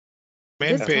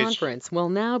Main This page. conference will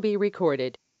now be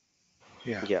recorded.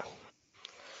 Yeah. Yeah.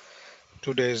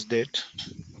 Today's date.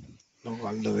 Go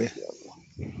all the way.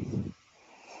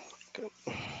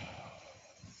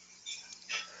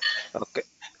 Okay.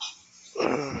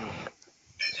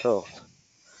 So,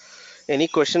 any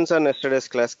questions on yesterday's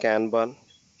class Kanban?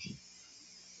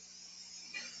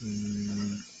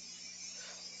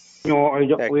 No,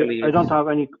 Actually, I don't have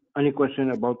any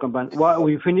question about Kanban. Well,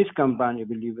 we finished Kanban, I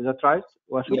believe. Is that right,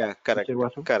 Wasu? yeah, correct, Mr.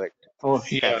 Wasu? correct, Oh,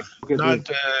 Yeah. correct. okay, Not.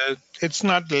 great. It's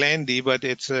not lengthy, but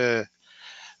it's a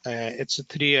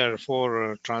 3 or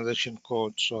 4 transaction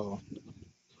code. So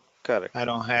Correct. I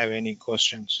don't have any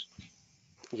questions.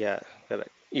 Yeah, correct.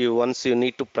 Once you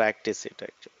need to practice it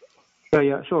actually.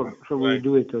 Yeah, sure. So we'll Right.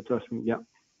 do it. Trust me. Yeah.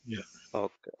 Yeah.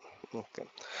 Okay, okay.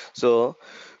 So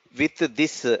with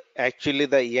this, actually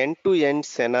the end-to-end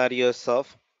scenarios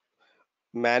of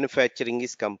manufacturing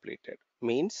is completed.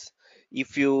 Means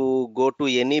if you go to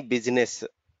any business,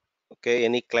 okay,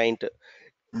 any client,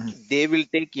 Mhm. they will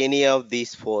take any of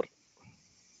these four.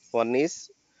 One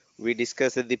is we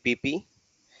discussed the PP.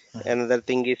 Mhm. Another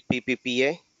thing is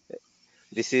PPPA.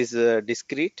 This is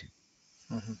discrete,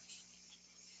 Mhm.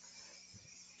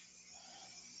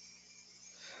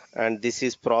 and this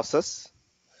is process,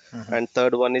 Mhm. and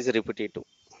third one is repetitive.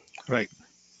 Right.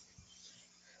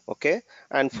 Okay,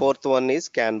 and fourth one is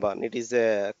Kanban. It is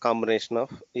a combination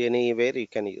of anywhere you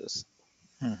can use.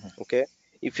 Mhm. Okay,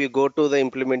 if you go to the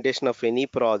implementation of any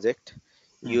project,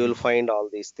 you Mhm. will find all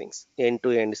these things,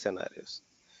 end-to-end scenarios.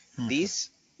 Mhm.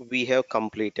 These we have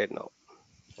completed now.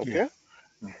 Yeah. Okay,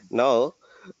 now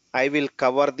I will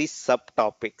cover the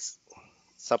subtopics.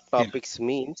 Yeah. Subtopics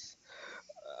means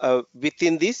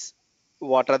within this,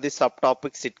 what are the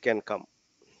subtopics it can come.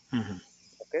 Mhm.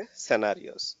 Okay,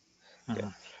 scenarios. Okay,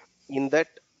 Mhm. in that,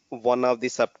 one of the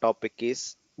subtopic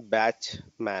is batch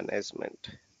management.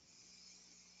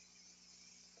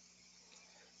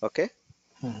 Okay,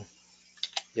 Mhm.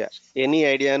 yeah, any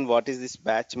idea on what is this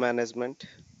batch management?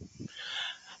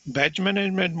 Batch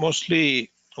management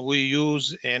mostly we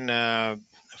use in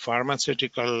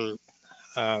pharmaceutical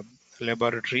uh,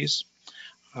 laboratories.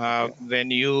 Okay,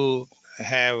 When you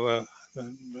have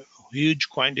huge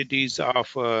quantities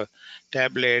of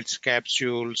tablets,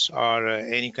 capsules, or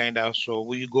any kind of, so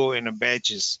we go in a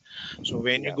batches. So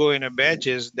when you yeah. go in a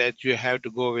batches, that you have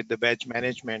to go with the batch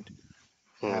management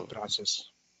Hmm. process.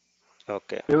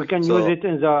 Okay, We can use so it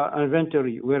in the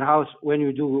inventory warehouse when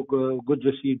you do good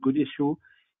receipt, good issue.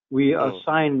 We hmm,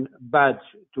 assign badge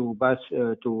to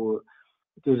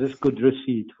this good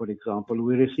receipt. For example,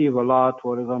 we receive a lot.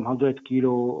 For example, 100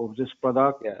 kilo of this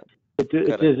product. yeah, It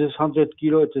correct. is this 100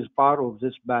 kilo. It is part of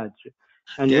this badge.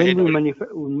 And Yeah, when it we will.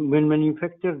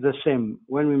 manufacture the same,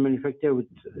 when we manufacture it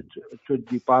should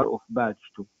be part of batch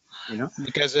too, you know,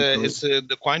 Because because it's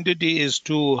the quantity is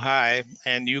too high,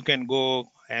 and you can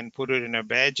go and put it in a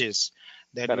batches.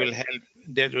 That will Correct. help.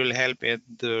 That will help it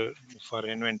for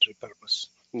inventory purpose.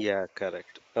 Yeah,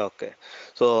 correct. Okay.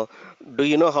 So, do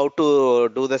you know how to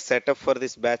do the setup for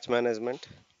this batch management?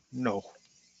 No.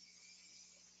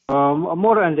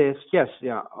 more and less, yes,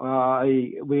 yeah,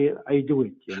 I do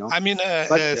it, you know, I mean,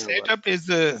 but Yeah, well, setup is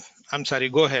I'm sorry.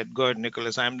 Go ahead,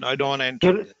 Nicholas. I don't want to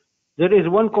interrupt. there there is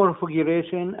one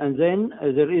configuration, and then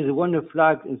there is one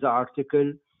flag in the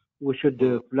article. We should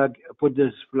hmm, put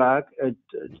this flag. It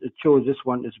shows this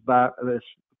one is part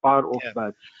of Yeah.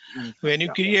 batch. When you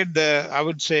Yeah. create I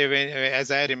would say,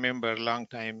 as I remember, a long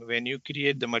time, when you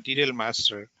create the material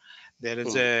master, there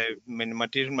is hmm, a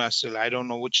material master. I don't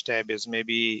know which tab is.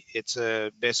 Maybe it's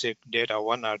a basic data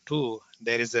 1 or 2.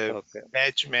 There is a okay.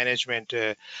 batch management.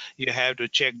 You have to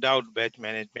check out batch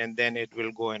management, then it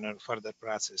will go in a further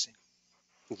processing.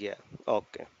 Yeah,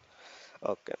 okay.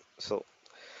 Okay. So,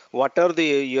 whatever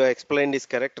you explained is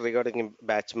correct regarding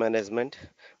batch management.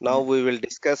 Now Mm. we will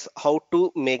discuss how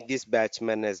to make this batch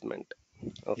management.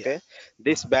 Yeah. Okay.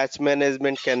 This batch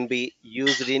management can be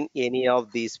used in any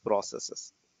of these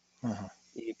processes. Uh-huh.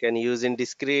 You can use in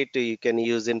discrete, you can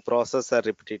use in process or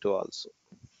repetitive also.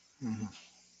 Mhm.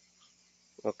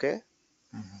 Okay.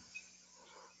 Mhm.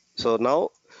 So now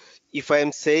if I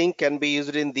am saying can be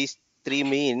used in these three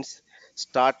means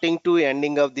starting to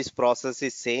ending of this process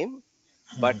is same,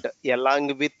 but Mhm.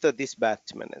 along with this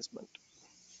batch management.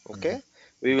 Mhm. Okay.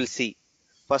 We will see.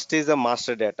 First is the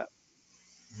master data.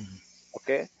 Mhm.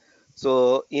 Okay.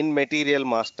 So in material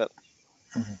master,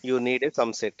 Mhm. you need a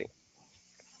some setting.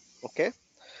 Okay.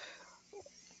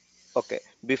 Okay.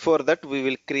 Before that, we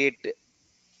will create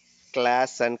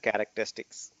class and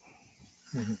characteristics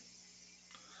Mhm.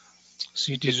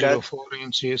 because CT04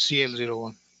 and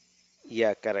CL01.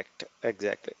 yeah, correct.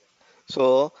 Exactly.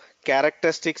 So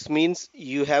Characteristics means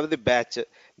you have the batch.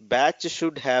 Batch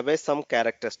should have some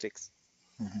characteristics.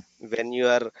 Mhm.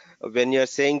 When you are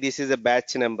saying this is a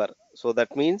batch number, so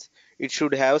that means it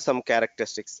should have some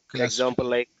characteristics. Example, Classification.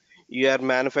 like you are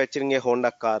manufacturing a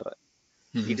Honda car,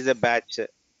 Mhm. it is a batch.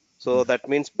 So Mhm. that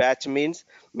means batch means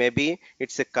maybe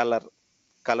it's a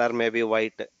color may be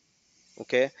white,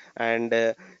 okay, and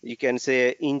you can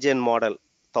say engine model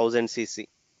 1000 cc,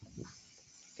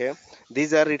 okay.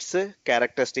 These are its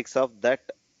characteristics of that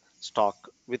stock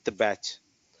with the batch.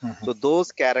 Mhm. So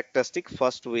those characteristics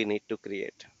first we need to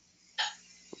create,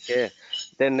 okay.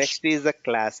 Then next is the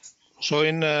class. So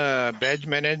in badge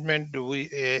management,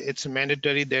 it's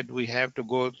mandatory that we have to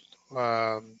go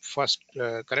first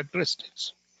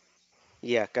characteristics.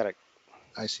 Yeah, correct.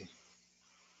 I see.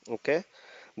 Okay.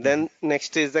 Mhm. Then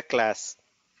next is the class.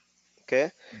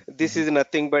 Okay. This Mhm. is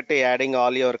nothing but adding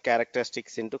all your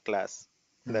characteristics into class.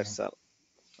 Mhm. That's all.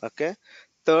 Okay.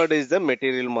 Third is the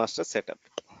material master setup.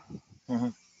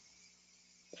 Mhm.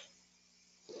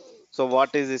 So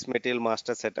what is this material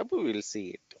master setup? We will see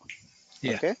it.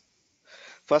 Yeah. Okay.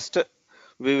 First,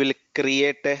 we will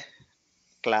create a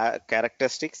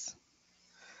characteristics.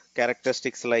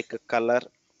 Characteristics like color.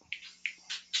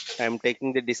 I am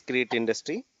taking the discrete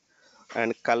industry,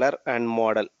 and color and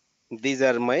model. These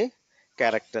are my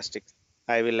characteristics.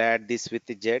 I will add this with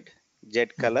the Z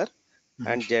Mhm. color Mhm.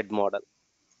 and Z model.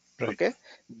 Right. Okay.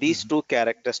 These Mhm. two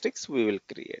characteristics we will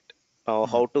create. Now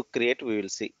Mhm. how to create we will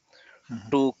see.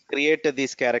 Mhm. To create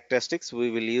these characteristics we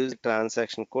will use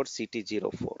transaction code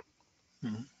CT04.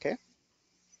 Mhm. Okay.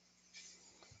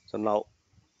 So now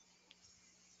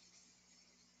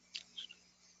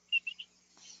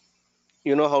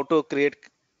you know how to create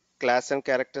class and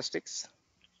characteristics.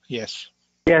 Yes.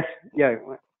 Yes, yeah.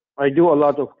 I do a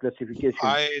lot of classification.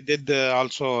 I did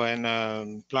also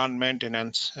in plant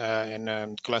maintenance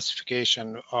and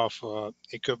classification of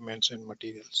equipments and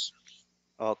materials.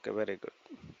 Okay, very good.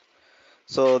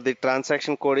 So the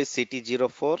transaction code is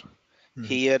CT04. Mhm.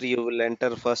 Here you will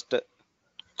enter first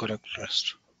Correct.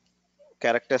 Rest.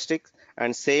 characteristics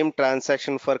and same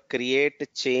transaction for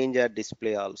create, change or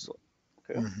display also.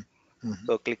 Okay. Mhm. Mhm.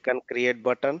 So click on create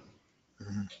button.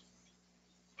 Mhm.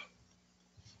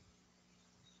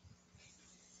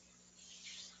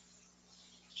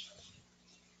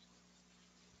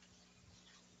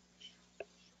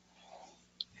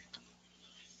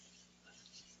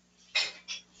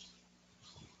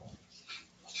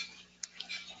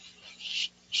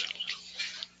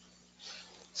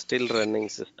 Still running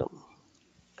system.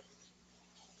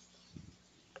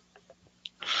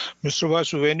 Mr.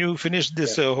 Vasu, when you finish Yeah.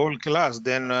 this whole class,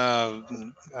 then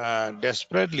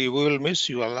desperately we will miss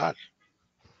you a lot.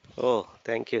 Oh,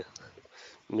 thank you.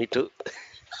 Me too.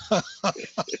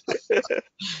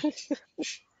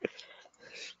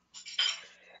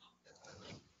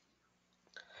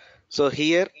 So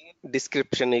here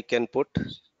description you can put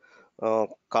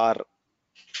car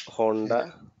Yeah,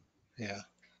 Honda, yeah,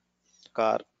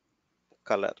 car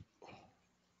color.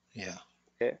 yeah.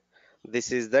 Okay.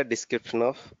 This is the description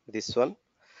of this one.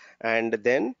 And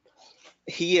then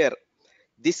here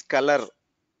this color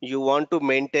you want to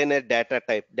maintain a data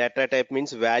type. Data type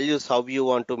means values how you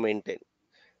want to maintain.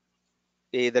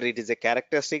 Either it is a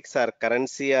characteristics or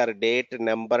currency or date,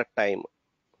 number, time.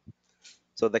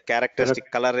 So the Correct.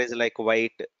 characteristic color is like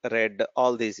white, red,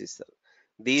 all these is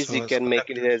these you So can make select.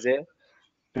 it as a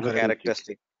Correct.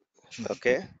 Characteristics. characteristic.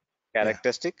 Okay, Yeah.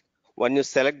 characteristic. When you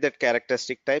select that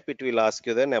characteristic type, it will ask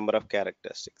you the number of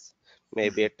characteristics,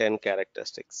 maybe Mhm. a 10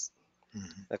 characteristics.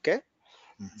 Mhm. Okay,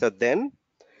 Mhm. so then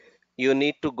you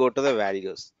need to go to the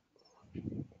values.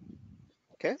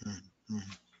 Okay, Mhm.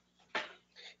 Mhm.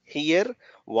 here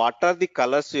what are the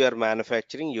colors you are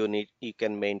manufacturing? You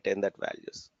can maintain that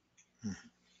values. Mhm.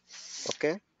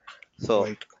 Okay, so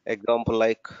White, example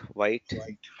like white,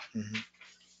 white. Mhm.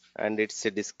 and it's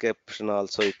a description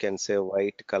also you can say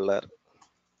white color.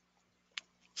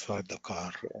 For the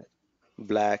car. Okay.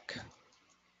 Black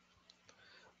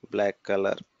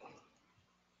color.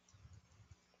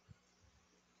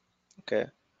 Okay,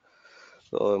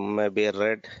 so maybe a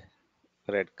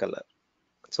red color.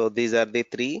 So these are the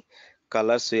three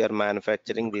colors we are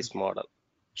manufacturing Okay. this model.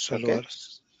 Okay, Silver.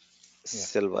 Yeah.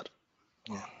 silver.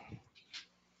 Yeah.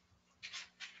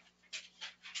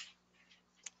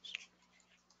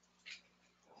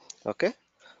 Okay,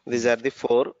 these Mhm. are the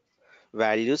four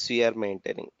values we are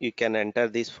maintaining. You can enter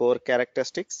these four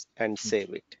characteristics and Mhm.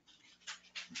 save it.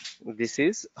 This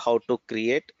is how to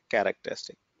create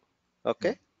characteristic.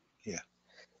 Okay, Mhm. Yeah.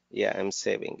 yeah, I'm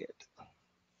saving it.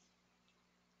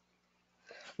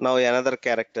 Now another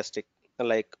characteristic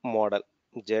like model,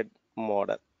 Z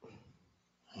model.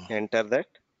 Uh, Enter that.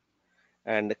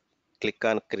 and click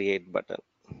on create button.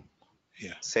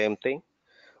 Yeah. Same thing,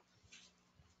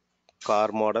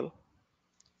 car model,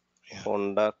 Yeah.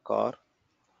 Honda car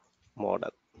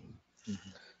model.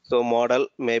 Mhm. So model,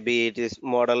 maybe it is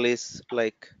model is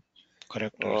like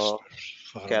uh, Characteristics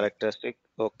for characteristic.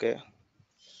 Okay,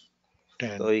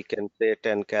 10. so you can say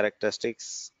 10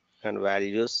 characteristics and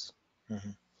values.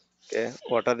 Mhm. Okay,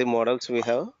 what are the models we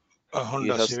have? A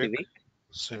You Honda have Civic. Civic.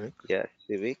 Civic. Yeah,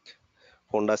 Civic,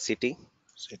 Honda City,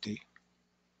 City.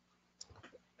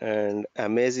 and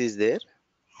Amaze is there.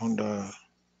 Honda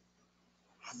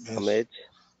Amaze. Amaze.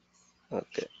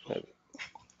 Okay, maybe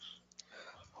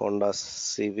Honda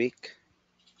Civic,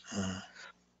 Uh,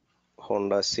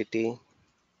 Honda City,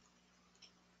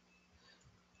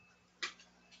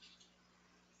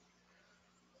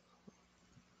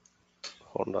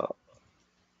 Honda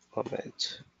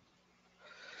Amaze.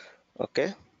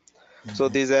 Okay, so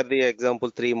mhm. these are the example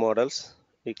 3 models.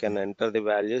 You can enter the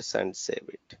values and save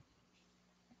it.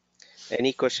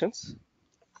 Any questions?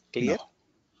 No. Clear?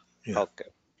 Yeah. Okay.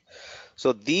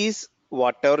 So these,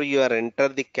 whatever you are enter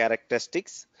the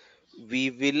characteristics, we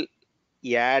will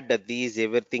add these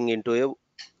everything into a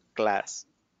class.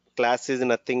 Class is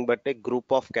nothing but a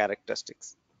group of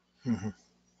characteristics. Mhm.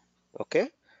 Okay,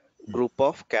 group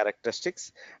of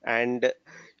characteristics, and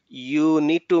you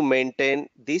need to maintain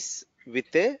this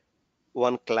with a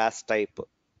one class type.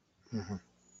 Mhm.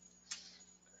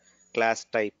 Class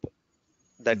type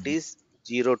that Mhm. is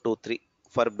 023.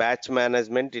 For batch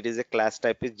management, it is a class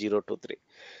type is 023.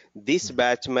 This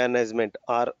batch management,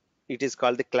 or it is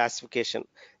called the classification.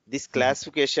 This Mhm.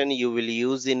 classification you will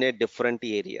use in a different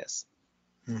areas.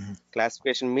 Mhm.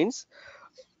 Classification means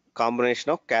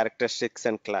combination of characteristics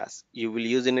and class. You will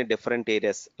use in a different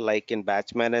areas, like in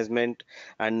batch management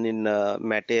and in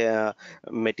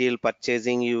material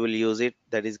purchasing. You will use it,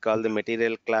 that is called the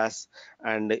material class,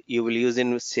 and you will use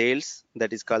in sales,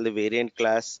 that is called the variant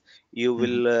class. You Mhm.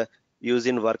 will use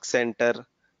in work center,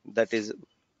 that is,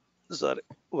 sorry,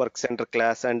 work center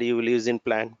class, and you will use in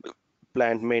plant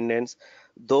maintenance.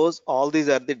 Those, all these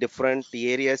are the different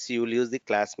areas you will use the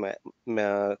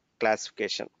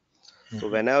classification. So Mhm.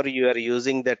 whenever you are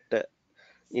using that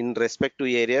in respect to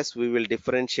areas, we will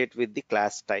differentiate with the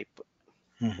class type.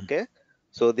 Mhm. Okay,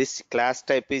 so this class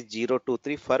type is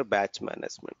 023 for batch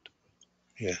management,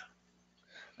 Yeah.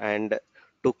 and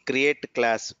to create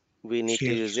class we need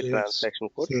to use the Sales. transaction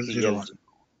code Sales 01. CL0.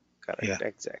 Correct, Yeah.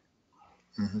 exact.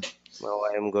 Mhm. Now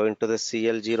I am going to the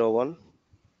CL01.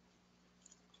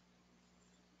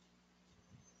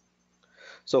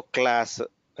 So class,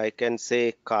 I can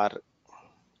say car.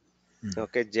 Mhm.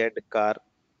 Okay, Z car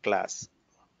class.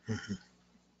 Mhm.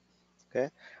 Okay,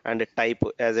 and a type,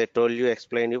 as I told you,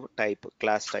 explain you type,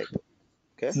 class type.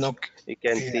 Okay, No. you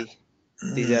can Yeah. see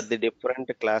these Mm. are the different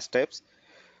class types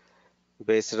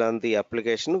based on the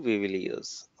application we will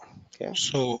use. Okay,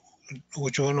 So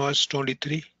which one was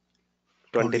 23?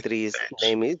 23 23 is batch.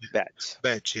 name is batch.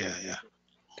 Batch. Yeah. Yeah.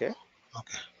 Okay,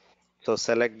 Okay. so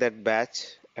select that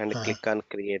batch and Uh, click on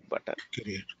create button.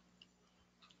 create.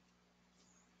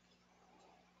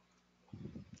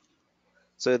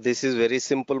 So this is very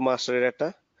simple master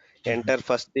data. Mhm. Enter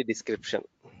first the description.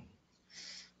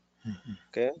 Mhm.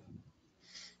 Okay,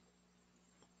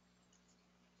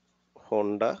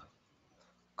 Honda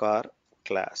car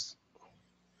class.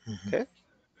 Mhm. Okay,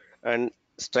 and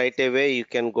straight away you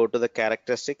can go to the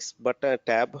characteristics button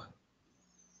tab,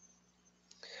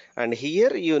 and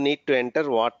here you need to enter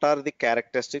what are the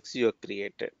characteristics you have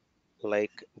created,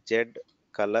 like Z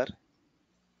color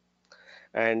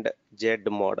and Z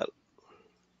model.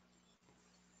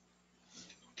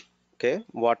 Okay,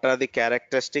 what are the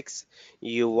characteristics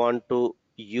you want to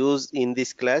use in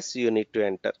this class, you need to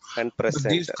enter and press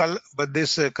enter. But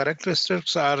these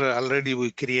characteristics are already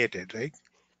we created, right?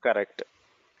 Correct,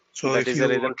 So that if is the you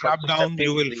reason drop first step down,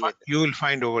 is create. you will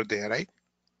find over there, right?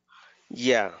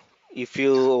 Yeah, if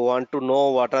you want to know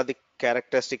what are the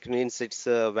characteristic means its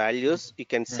values, you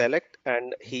can Mm. select,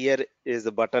 and here is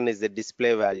the button is the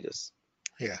display values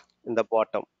Yeah. in the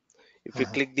bottom. If you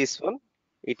Uh-huh. click this one,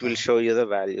 it will Uh-huh. show you the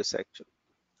values actually.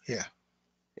 Yeah.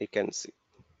 You can see.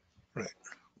 Right.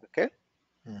 Okay.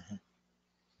 Mhm.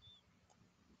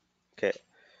 Okay.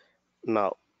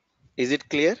 Now, is it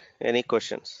clear? Any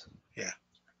questions? Yeah.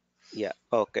 Yeah.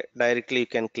 Okay. Directly you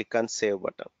can click on save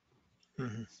button.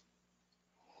 Mhm.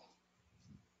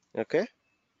 Okay.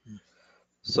 Mm.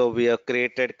 So we have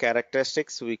created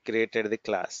characteristics. We created the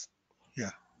class.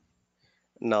 Yeah.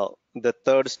 Now the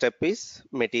third step is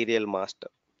material master.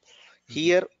 Mhm.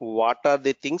 Here, what are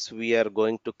the things we are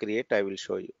going to create? I will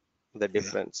show you the Yeah.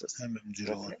 differences.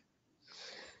 MM01. Okay.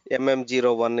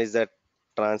 MM01 is the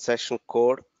transaction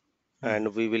code.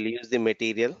 and we will use the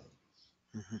material.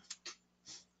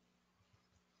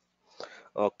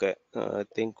 Okay, I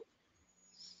think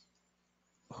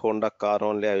Honda car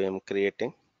only I am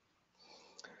creating,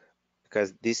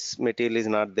 because this material is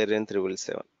not there in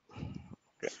 777.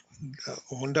 Okay.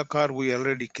 Honda car we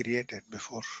already created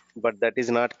before. But that is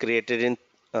not created in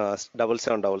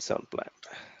 7777 plant.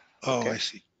 Oh, Okay. I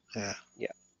see. Yeah.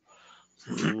 Yeah.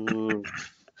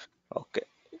 Okay.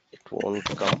 It won't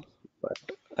come, but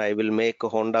I will make a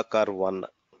Honda car 1.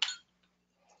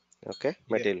 Okay.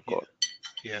 Material code.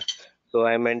 Yeah. So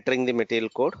I am entering the material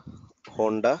code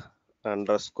Honda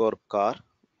underscore car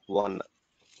 1.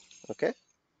 Okay.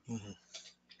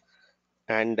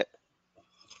 And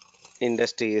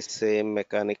industry is same,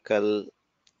 mechanical,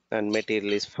 and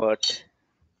material is FERT.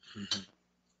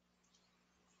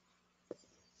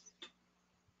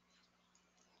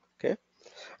 Okay.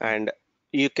 And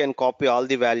you can copy all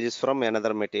the values from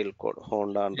another material code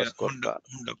Honda Yeah. underscore car.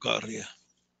 Honda car. Yeah.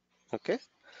 Okay.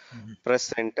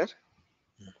 Press enter.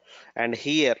 And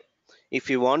here, if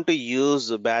you want to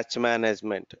use batch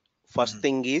management, first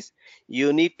thing is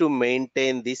you need to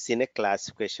maintain this in a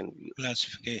classification view.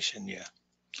 Classification. Yeah.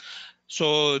 So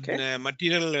Okay.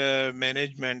 material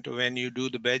management, when you do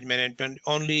the batch management,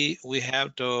 only we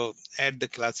have to add the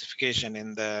classification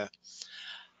in the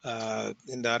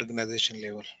organization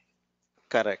level.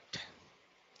 Correct.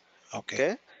 Okay.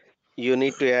 Okay. You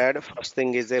need to add first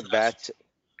thing is a batch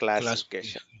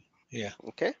classification. Yeah.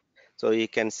 Okay. So you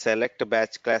can select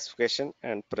batch classification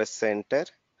and press enter.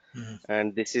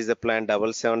 And this is the plan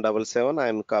 7777. I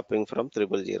am copying from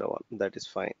 0001. That is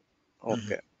fine.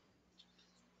 Okay.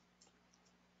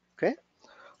 Okay.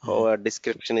 Our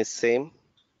description is same.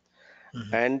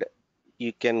 And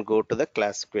you can go to the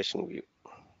classification view.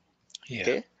 Yeah.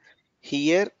 Okay.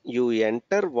 Here you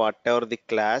enter whatever the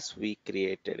class we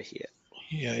created here.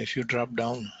 Yeah. If you drop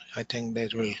down, I think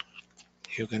that will,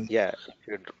 you can. Yeah.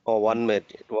 Oh, 1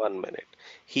 minute. 1 minute.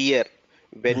 Here,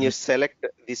 when you select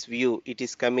this view, it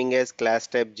is coming as class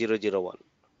type 001.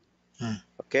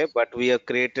 Okay. But we have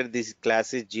created this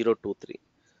class is 023.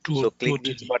 So click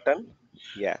this button.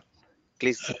 Yeah.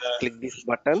 Click this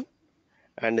button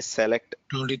and select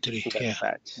 23. that Yeah.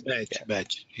 batch. Yeah.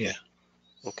 Batch. Yeah.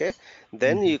 Okay.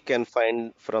 Then you can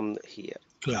find from here.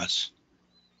 Class.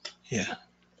 Yeah.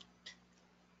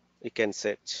 You can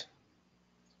search.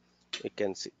 You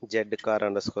can see Z car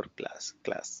underscore class.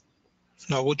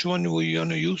 Now, which one we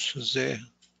want to use? The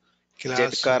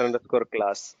class. Z car underscore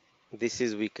class. This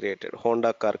is we created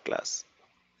Honda car class.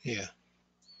 Yeah.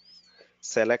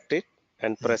 Select it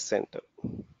and press enter.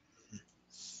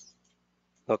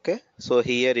 Okay. So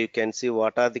here you can see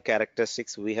what are the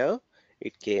characteristics we have.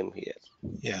 It came here.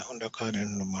 Yeah. Honda car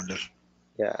and model.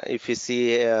 Yeah. If you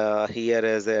see here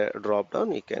as a drop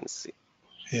down, you can see.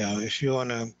 Yeah. If you want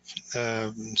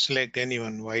to select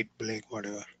anyone, white, black,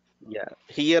 whatever. Yeah.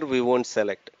 Here we won't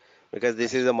select because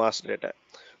this is a master data.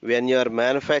 When you are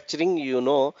manufacturing, you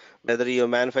know whether you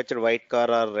manufacture white car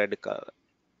or red car.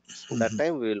 That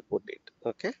time we will put it.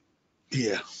 Okay.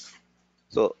 Yeah.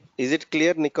 So is it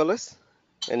clear, Nicholas?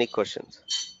 Any questions?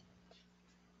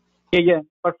 Yeah.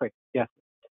 Perfect. Yeah.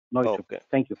 No issue. Okay.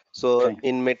 Thank you. So Thanks.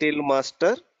 in material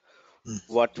master,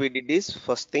 what we did is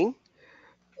first thing,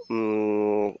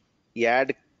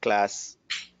 add class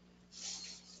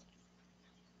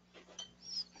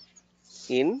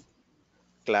in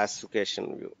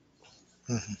classification view.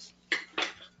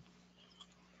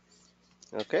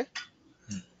 Okay.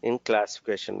 In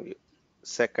classification view.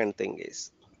 Second thing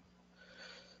is,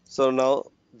 so now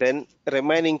then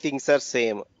remaining things are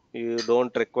same. You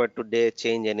don't require to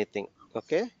change anything.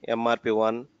 Okay.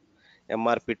 MRP1,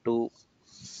 MRP2.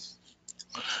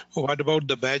 What about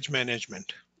the batch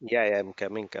management? Yeah, I'm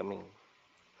coming. Oh,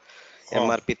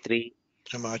 MRP3.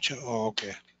 oh,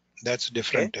 okay. That's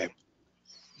different Okay. type.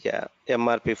 Yeah,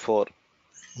 MRP4.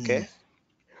 Okay.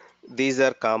 These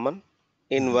are common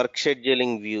in work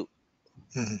scheduling view.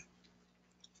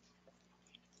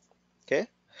 Okay.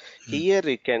 Here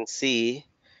you can see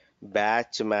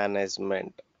batch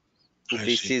management.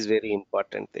 This is very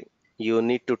important thing. You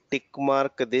need to tick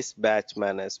mark this batch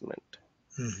management.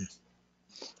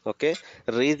 Okay.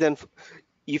 Reason,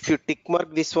 if you tick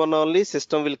mark this one only,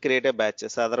 system will create a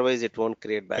batches. Otherwise, it won't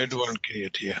create batches. It won't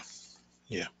create.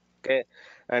 Yeah. Okay.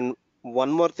 And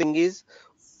one more thing is,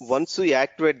 once you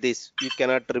activate this, you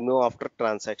cannot remove after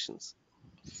transactions.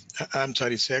 I'm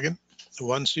sorry. Second.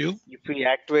 Once you. If you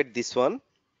activate this one,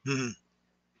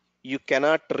 you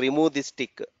cannot remove this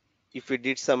tick. If you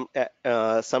did some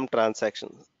transaction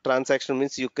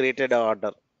means you created an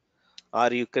order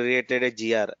or you created a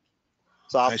GR.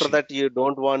 So after that you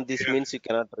don't want this means you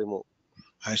cannot remove.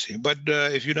 I see. But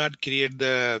if you not create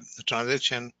the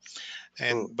transaction,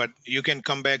 but you can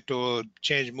come back to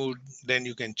change mood, then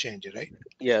you can change it, right?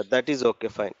 Yeah, that is okay,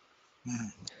 fine.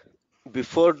 Mhm.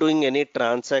 Before doing any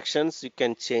transactions, you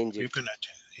can change You it. cannot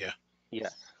change. Yeah. Yeah.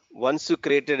 Once you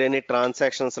created any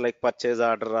transactions like purchase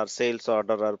order or sales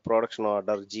order or production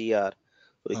order, GR,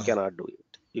 you cannot do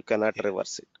it. You cannot Yeah.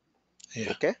 reverse it.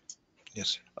 Yeah. Okay.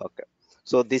 Yes. Okay.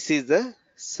 So this is the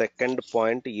second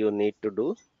point you need to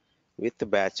do with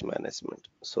batch management.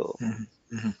 So Mhm.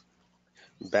 Mhm.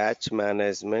 batch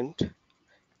management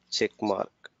check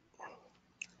mark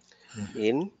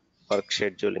in work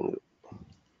scheduling.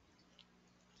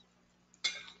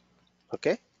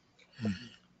 Okay. Mhm.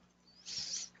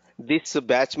 This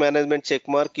batch management check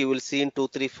mark you will see in 2,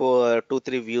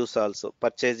 3 views also.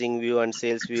 Purchasing view and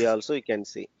sales view also you can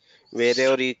see.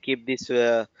 Wherever you keep this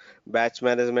batch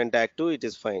management active, it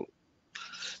is fine.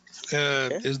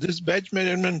 Okay. Is this batch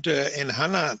management in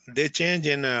HANA? They change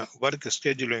in work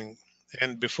scheduling,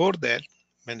 and before that,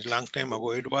 means long time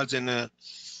ago, it was in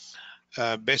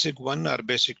basic 1 or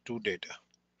basic 2 data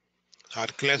or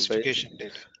But classification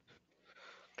data.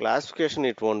 classification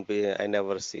it won't be. I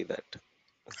never see that.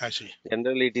 I see.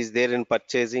 Generally, it is there in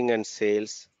purchasing and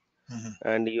sales, Mhm.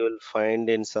 and you will find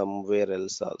in somewhere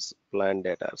else also, plan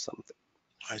data or something.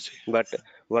 I see. But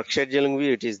work scheduling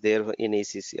view, it is there in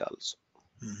ECC also.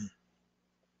 Mhm.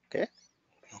 Okay.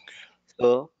 Okay.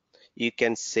 So you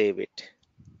can save it.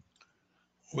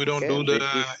 We don't Okay. do the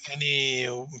This is,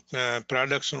 any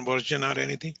production version or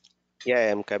anything. yeah, I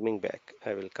am coming back.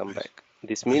 I will come I see. back.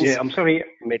 This I see. Yeah, means I'm sorry.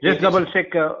 Just material. double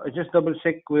check. Just double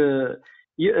check.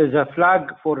 The flag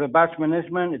for the batch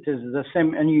management. It is the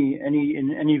same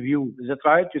in any view. Is that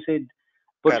right? You said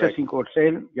Correct. purchasing or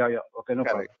sale. Yeah, yeah. Okay, no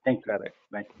problem. Correct. Thank you. Correct.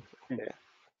 Bye. Thank Yeah.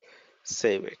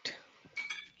 Save it.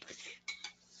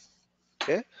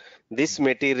 Okay. This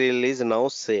material is now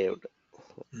saved.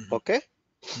 Mhm. Okay.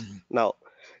 Mhm. Now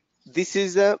this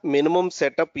is a minimum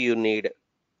setup you need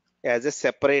as a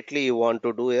separately you want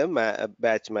to do a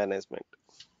batch management.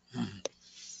 Mhm.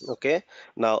 Okay.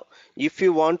 Now if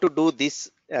you want to do this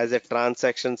as a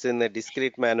transactions in a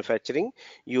discrete manufacturing,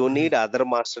 you Mhm. need other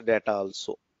master data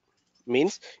also.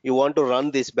 Means you want to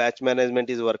run this batch management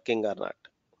is working or not.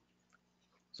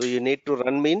 So you need to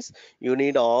run means you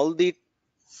need all the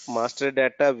master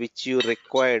data which you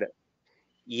required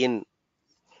in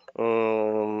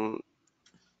um,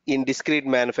 in discrete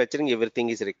manufacturing. Everything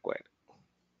is required.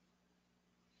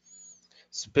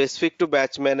 Specific to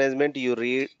batch management,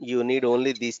 you need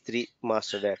only these three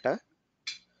master data.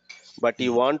 But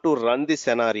you Mhm. want to run the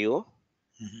scenario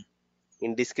Mhm.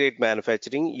 in discrete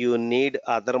manufacturing, you need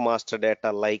other master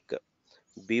data like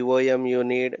BOM you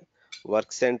need,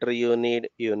 work center you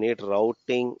need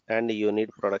routing, and you need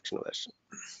production version.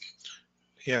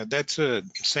 Yeah, that's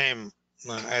same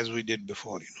as we did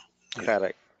before. Yeah.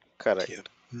 Correct. Yeah. Correct.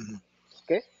 Mhm.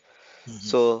 Okay. Mhm.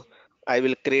 So I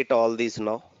will create all these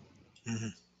now.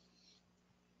 Mhm.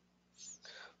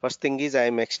 First thing is I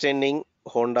am extending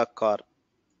Honda car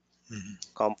Mhm.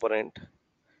 component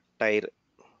tire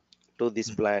to this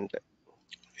Mhm. plant.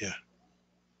 Yeah.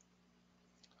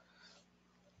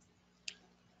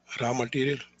 Raw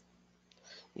material.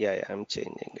 Yeah, I'm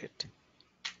changing it.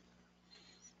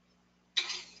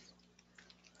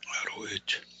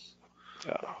 ROH.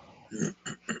 Yeah.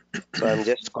 So I'm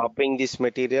just copying this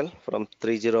material from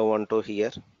 3012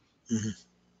 here. Mhm.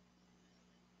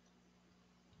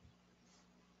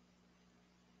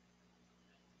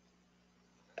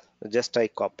 Just I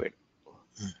copied.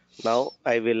 Mhm. Now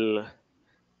I will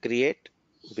create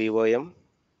BOM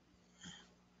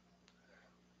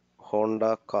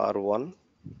Honda car 1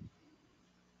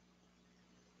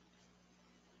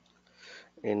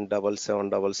 in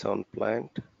 7777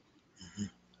 plant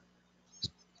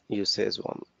usage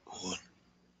 1. One.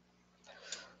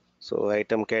 So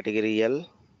item category L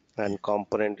and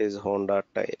component is Honda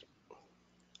tire.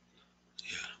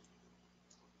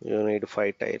 You need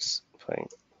 5 tires. Fine.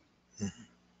 Mhm.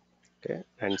 Okay.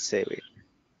 And save it.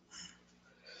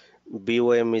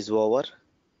 BOM is over.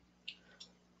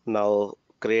 Now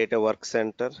create a work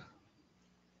center.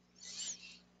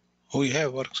 Oh, you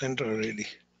have work center already.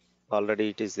 Already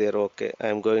it is there. Okay. I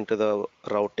am going to the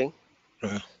routing.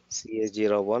 Uh,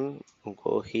 CS01.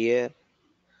 Go here.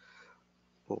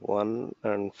 1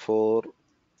 and 4.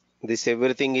 This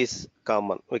everything is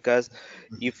common because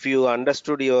if you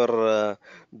understood your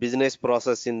business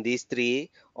process in these three,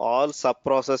 all sub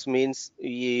process means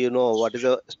you know what is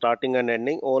the starting and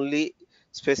ending. Only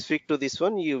specific to this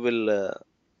one you will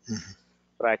Mhm.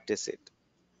 practice it.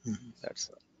 Mhm. That's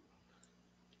all.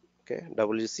 Okay.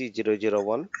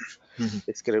 WC001 Mhm.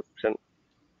 description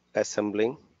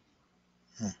assembling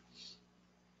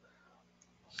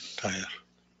Tire.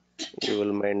 You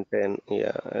will maintain,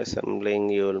 yeah, assembling,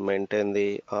 you will maintain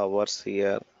the hours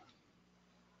here.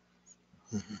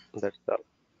 That's all.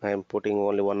 I am putting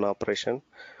only one operation,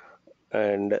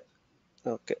 and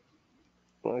okay,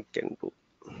 I can do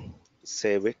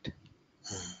save it.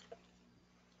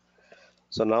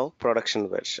 So now production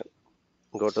version.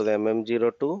 Go to the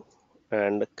MM02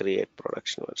 and create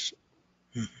production version.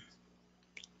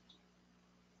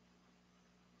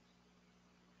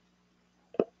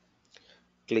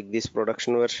 Click this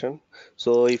production version.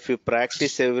 So if you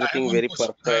practice I have everything one very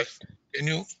question. perfect, Can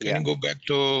you yeah, go back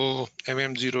to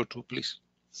MM02, please?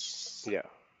 yeah.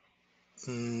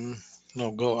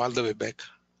 No, go all the way back.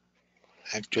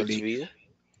 Which Actually, view?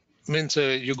 means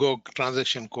you go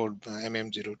transaction code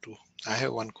MM02. I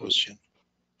have one question.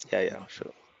 Yeah,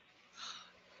 sure.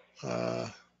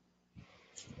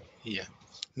 Yeah.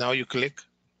 Now you click.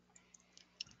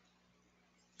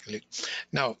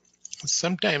 Now,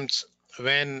 sometimes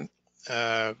when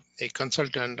a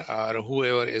consultant or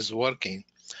whoever is working,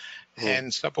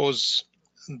 and suppose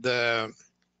the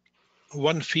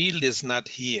one field is not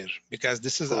here because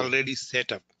this is already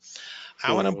set up.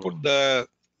 I want to put the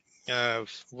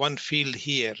one field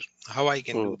here. How I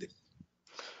can do this?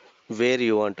 Where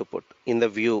you want to put? In the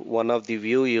view, one of the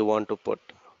view you want to put.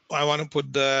 I want to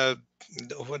put the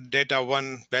data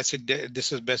one, basic.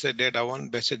 This is basic data one,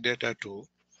 basic data two,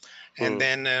 and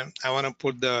then I want to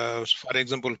put the, for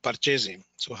example, purchasing.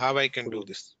 So how I can do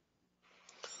this?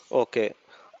 Okay.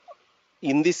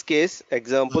 In this case,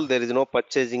 example, there is no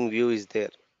purchasing view is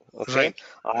there. Okay. Right.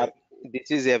 Or Right.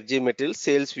 this is FG material,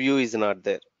 sales view is not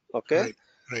there. Okay. Right.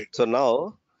 Right. So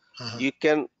now you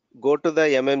can go to the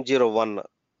MM01,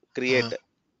 create.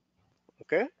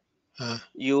 Okay.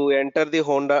 You enter the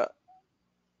Honda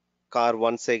car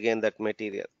once again, that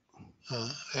material.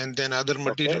 And then other Okay.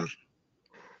 material.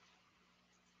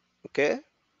 Okay.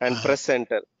 And press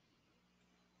enter.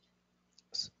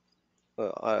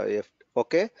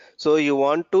 Okay. So you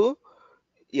want to,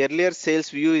 earlier sales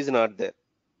view is not there.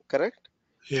 Correct.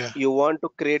 Yeah. You want to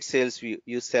create sales view.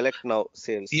 You select now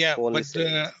sales. Yeah, Only but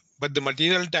sales. the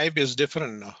material type is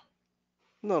different now.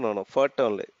 No. FERT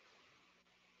only.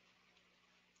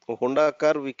 Honda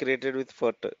car we created with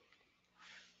FERT.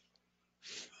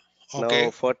 Okay.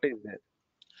 Now FERT is there.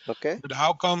 Okay. But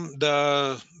how come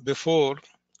the before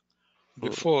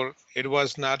it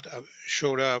was not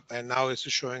showed up and now it's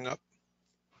showing up?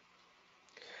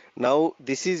 Now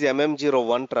this is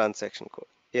MM01 transaction code.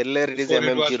 Earlier it is Before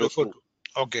it was before. MM02.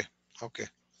 Okay.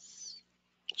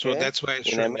 So Okay. that's why it's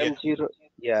In showing. MM0,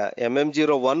 yeah,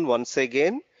 MM01 once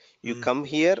again you come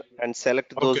here and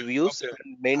select those views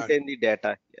and maintain the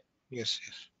data here. Yes.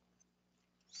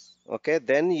 Okay,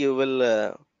 then you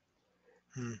will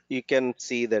you can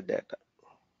see the data.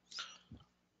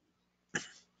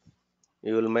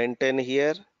 You will maintain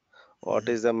here what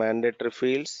is the mandatory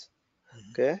fields.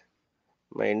 Okay,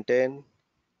 maintain.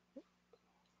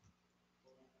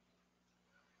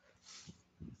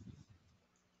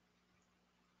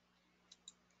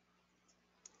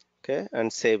 Okay,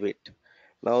 and save it.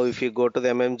 Now if you go to the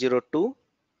MM02,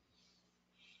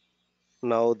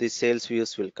 now the sales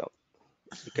views will come.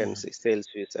 You can see sales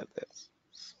views are there.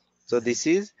 So this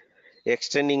is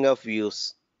extending of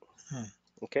views.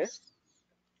 Okay,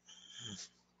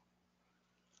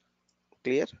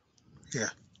 clear? Yeah.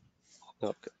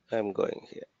 Okay, I'm going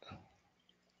here.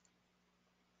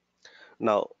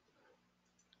 Now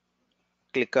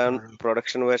click on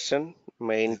production version,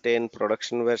 maintain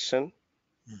production version.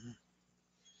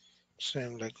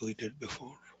 Same like we did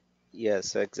before.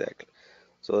 Yes, exactly.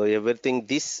 So everything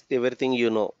you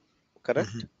know,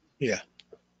 correct? Yeah.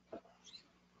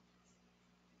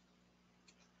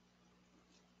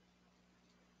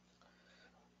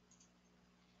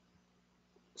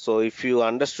 So if you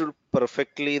understood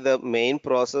perfectly the main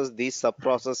process, these sub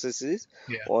processes is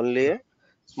Yeah. only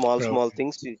small Okay.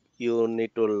 things you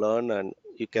need to learn and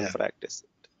you can practice it.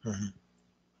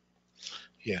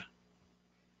 Yeah.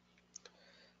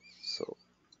 So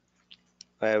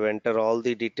I have entered all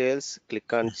the details.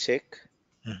 Click on check.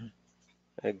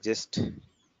 Adjust.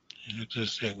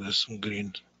 Just like this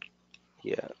green.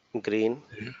 Yeah, green.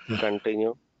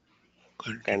 Continue,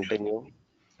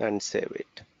 and save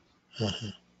it.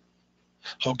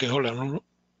 Okay, hold on.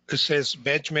 It says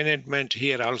batch management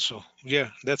here also. Yeah,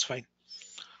 that's fine.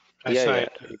 I saw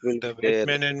it. It will The be batch there.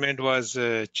 management was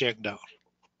checked out.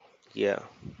 Yeah.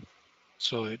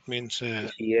 So it means Here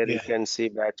yeah. you can see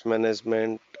batch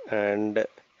management, and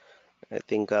I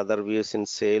think other views in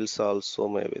sales also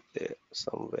maybe there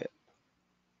somewhere.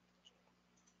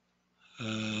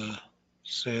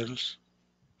 Sales.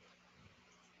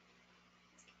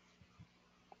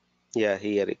 Yeah,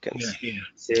 here you can Yeah, see here.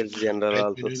 sales general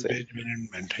also same. Page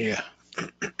management. Yeah.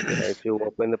 Yeah, if you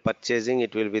open the purchasing,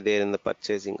 it will be there in the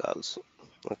purchasing also.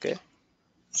 Okay.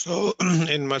 So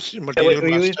in Yeah, material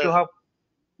we used master, to have.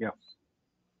 Yeah.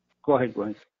 Go ahead. Go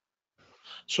ahead.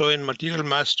 so in material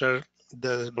master,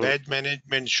 the Hmm. badge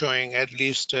management showing at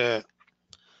least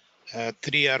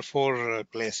 3 or 4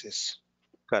 places.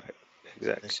 Correct.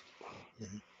 Exactly. Yes.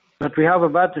 Mhm. But we have a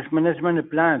batch management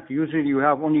plant. Usually, you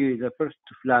have only the first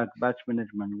flag batch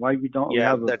management. Why we don't? We Yeah,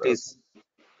 have a.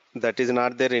 that is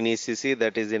not there in ECC.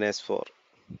 That is in S4.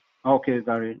 Okay,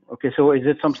 got it. Okay, so is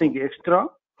it something extra?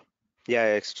 Yeah,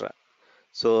 extra.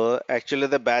 So actually,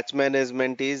 the batch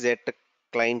management is at the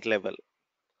client level.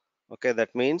 Okay,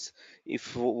 that means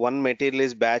if one material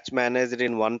is batch managed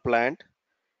in one plant,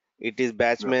 it is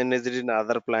batch Yeah. managed in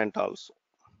other plant also.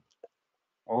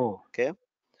 Oh, Okay,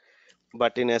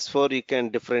 but in S4 you can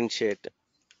differentiate.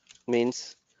 Means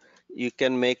you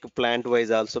can make plant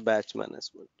wise also batch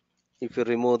management. If you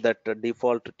remove that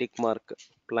default tick mark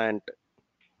plant,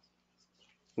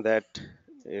 that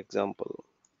example,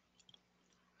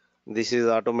 this is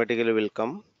automatically will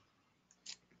come.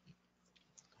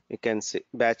 You can see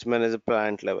batch manager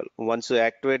plant level. Once you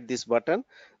activate this button,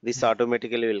 this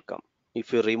automatically will come.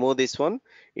 If you remove this one,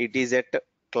 it is at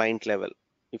client level.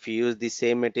 If you use the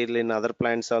same material in other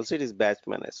plants also, it is batch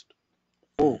managed.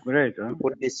 oh, great. You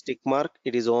put this tick mark,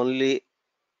 it is only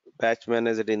batch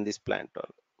managed in this plant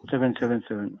only.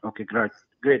 777. Okay, great,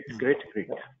 great, great, great.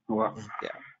 Wow.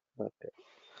 Yeah. Okay.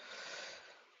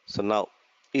 So now,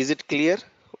 is it clear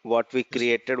what we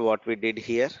created, what we did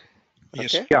here?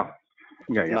 Yes. Okay. Yeah,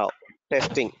 yeah, yeah. Now,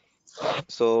 testing.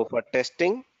 So for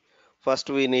testing, first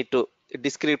we need to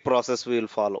discrete process we will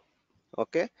follow.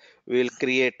 Okay, we will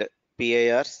create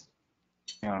PIRs.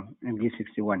 Yeah,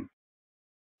 MD61.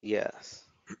 Yes.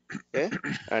 Okay,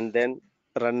 and then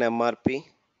run MRP,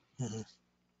 Mhm.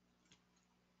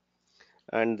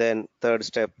 and then third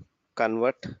step,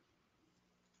 convert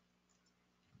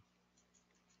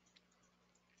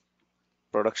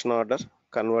production order,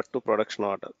 convert to production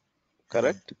order. Mhm.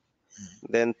 Correct.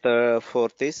 Then the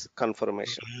fourth is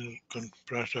confirmation.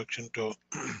 Production to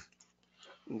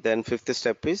Then fifth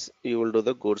step is you will do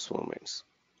the goods movements,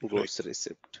 right, goods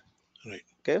receipt. right,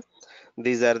 Okay,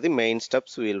 these are the main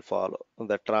steps we will follow. The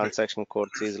right. transaction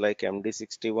codes is like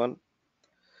MD61,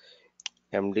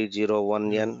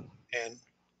 MD01N. And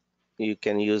You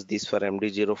can use this for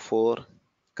MD04,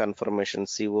 confirmation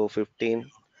CO15.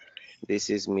 This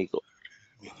is MIGO.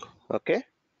 Okay,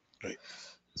 right.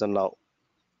 so now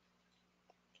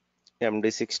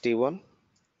MD61,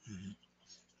 Mhm.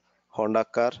 Honda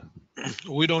car.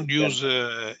 We don't Then use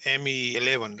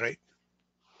ME11, right?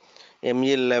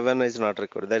 ME11 is not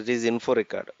required. That is info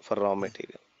record for raw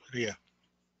material. Yeah.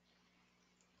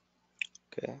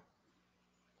 Okay.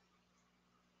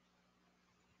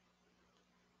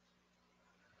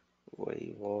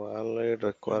 We valid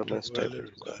requirement Valid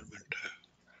status. requirement.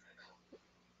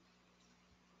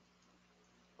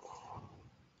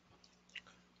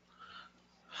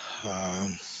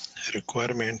 Um,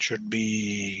 requirement should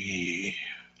be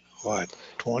what?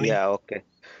 20? Yeah, okay.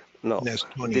 No, Yes,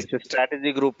 this 20.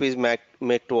 strategy group is make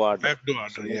to order. Back to So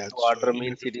order. make Yeah. to So order you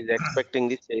means it is expecting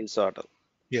the sales order.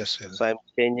 yes, sir. So I'm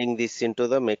changing this into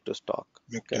the make to stock.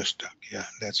 Back Okay, to stock. Yeah,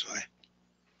 that's why.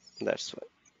 that's why.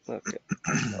 Okay,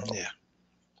 Yeah.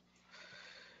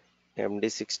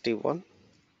 MD61.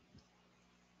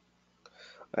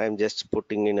 I'm just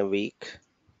putting in a week.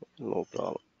 No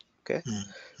problem. Okay,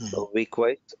 Mm-hmm. so week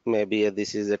wise, maybe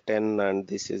this is a 10 and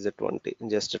this is a 20.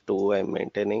 Just a 2 I'm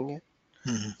maintaining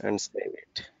Mm-hmm. and save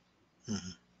it.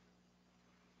 Mm-hmm.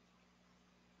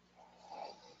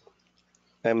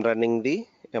 I'm running the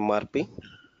MRP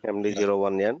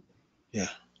MD01N. Yeah.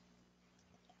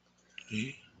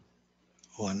 3,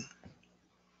 1.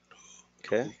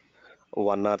 Okay,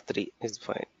 1 or 3 is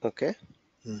fine. Okay,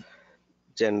 Mm.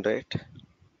 generate.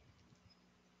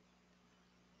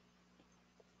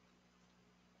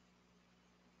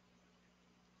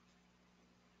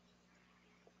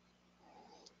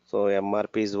 So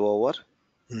MRP is over.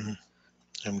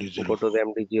 Mm-hmm. Go to the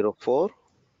MD04.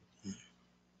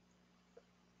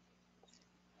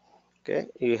 Okay,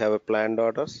 you have a planned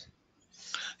orders.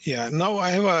 Yeah. Now I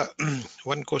have a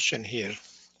one question here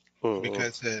Mhm.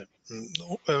 because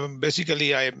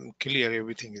basically I'm clear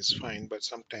everything is fine, but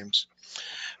sometimes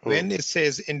Hmm. when it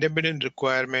says independent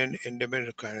requirement,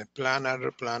 plan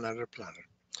order, plan order, planner.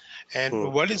 Hmm.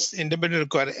 And what is independent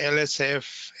requirement?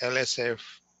 LSF,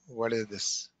 what is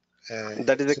this?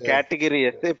 That is a It's category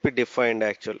SAP defined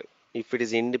actually. If it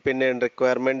is independent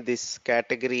requirement, this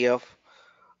category of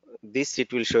this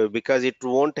it will show you because it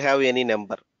won't have any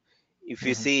number. If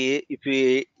you see,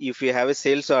 if you have a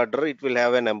sales order, it will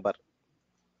have a number.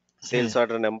 Sales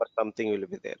order number, something will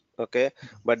be there. Okay,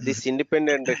 but this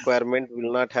independent requirement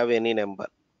will not have any number.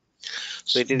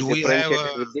 So it is Do we have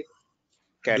differentiated a, with the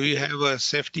do you category. have a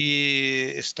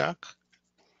safety stock?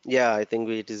 Yeah, I think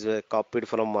it is copied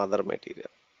from other material.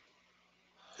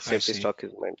 I Safety see. stock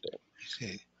is maintained.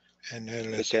 See. And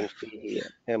You can LSF. see here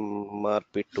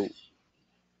MRP2.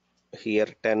 Here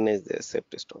 10 is the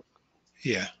safety stock.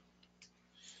 Yeah.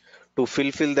 To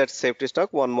fulfill that safety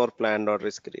stock, one more planned order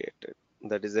is created.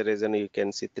 That is the reason you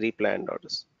can see 3 planned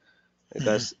orders,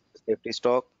 because safety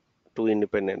stock, 2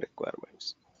 independent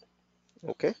requirements.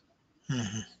 Okay.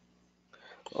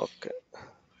 Okay.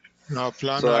 Now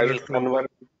plan So I order will to.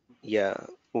 convert. Yeah,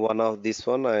 one of this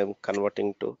one I am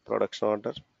converting to production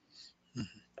order.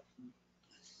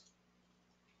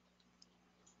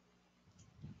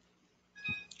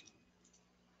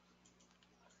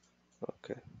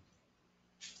 Okay.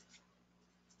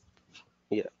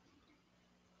 Yeah,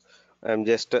 I'm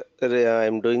just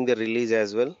I'm doing the release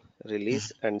as well.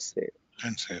 Release and save.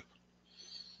 And save.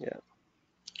 Yeah,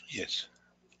 Yes.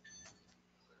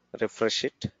 refresh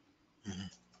it.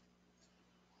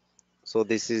 So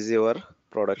this is your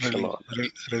production Release. order.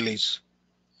 Release.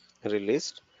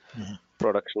 Released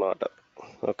production order.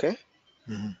 Okay.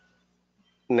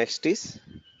 Next is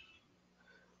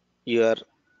your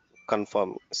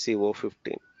confirm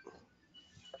CO15.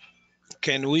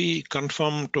 Can we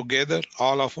confirm together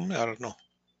all of them or no?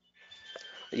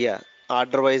 Yeah,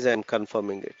 otherwise I'm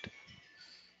confirming it.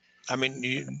 I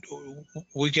mean,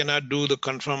 we cannot do the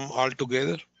confirm all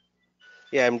together.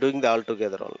 Yeah, I'm doing the all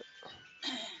together only.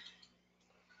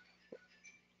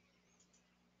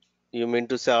 You mean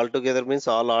to say all together means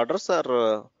all orders,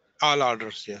 or All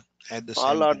orders, yeah, at the all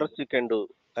same time. orders you can do.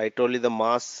 I told you the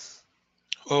mass.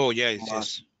 Oh, yes, Mass.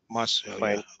 yes. Must. Oh, yeah.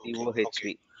 Fine. Okay. Okay.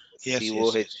 COHV. Yes,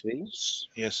 yes, yes. COHV.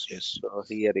 Yes, yes. So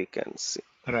here you can see.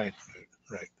 Right,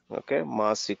 right. Okay,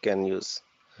 mass you can use.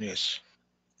 Yes.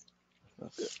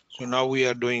 Okay. So now we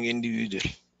are doing individual.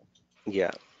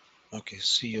 Yeah. Okay.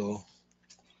 CO.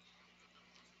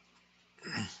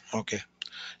 Okay.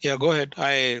 Yeah. Go ahead.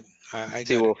 I got it.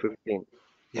 CO15.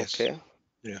 Yes. Okay.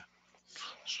 Yeah.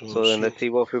 So in the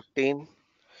CO15,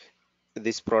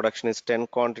 this production is 10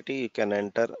 quantity. You can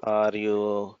enter, or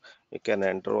you can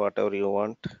enter whatever you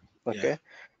want. Okay.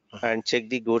 Yeah. And check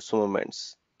the goods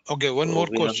movements. Okay. One So more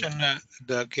we have,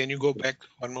 question. Can you go back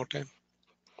one more time?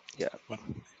 yeah.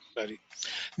 Sorry.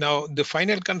 Now the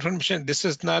final confirmation. This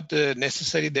is not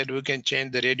necessary that we can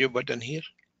change the radio button here.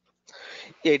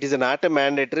 It is not a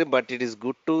mandatory, but it is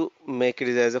good to make it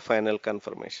as a final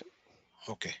confirmation.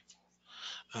 Okay.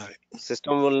 All right.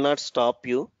 System will not stop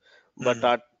you,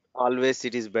 but always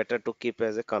it is better to keep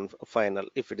as a final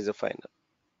if it is a final.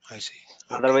 I see.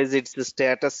 Okay. Otherwise, its the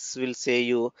status will say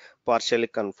you partially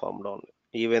confirmed only,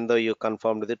 even though you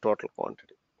confirmed the total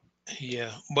quantity.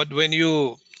 Yeah, but when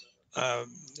you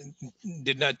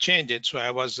did not change it, so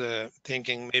I was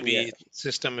thinking maybe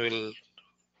system will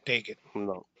take it.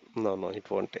 No, it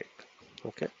won't take.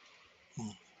 Okay.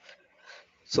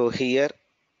 So here,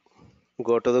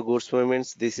 go to the goods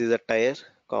movements. This is a tire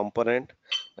component.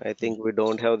 I think we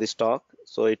don't have the stock,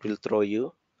 so it will throw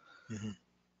you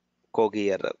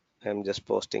Kogi error. I'm just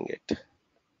posting it.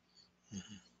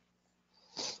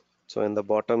 So in the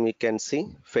bottom you can see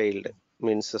failed,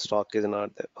 means the stock is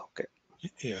not there. Okay.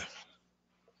 Yeah.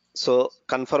 So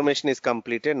confirmation is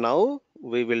completed. Now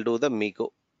we will do the MIGO.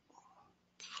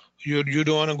 You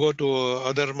don't want to go to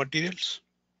other materials?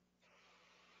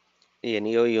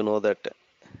 Anyhow, you know that.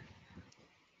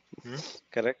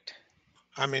 Correct.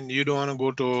 I mean, you don't want to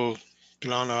go to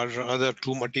plan or other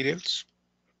two materials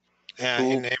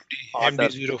in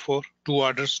MD04, two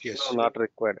orders. Yes. No, not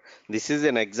required. This is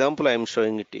an example I am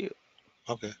showing it to you.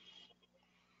 Okay.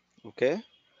 Okay.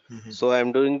 So I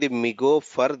am doing the MIGO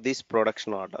for this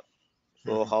production order.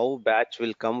 So how batch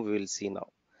will come, we will see now.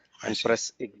 And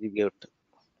press execute.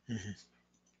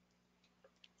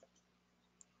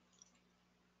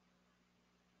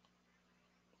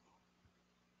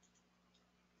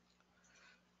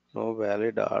 No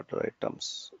valid order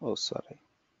items. Oh, sorry.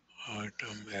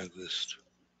 Item exist.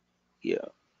 Yeah.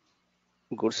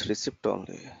 Goods receipt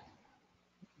only.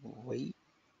 Why?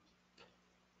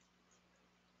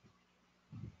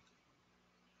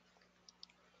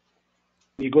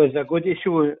 Because the good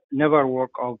issue never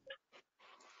work out.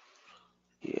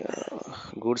 Yeah.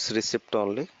 Goods receipt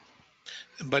only.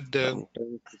 But Sometimes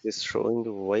it is showing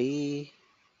why.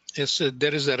 yes,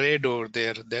 there is a red over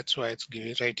there. That's why it's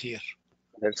giving right here.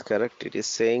 That's correct. It is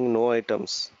saying no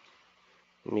items.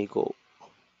 MIGO.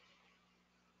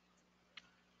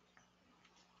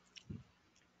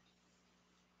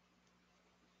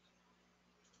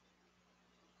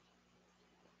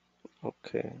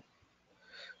 Okay,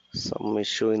 some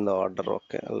issue in the order.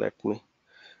 Okay, let me.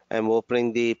 I'm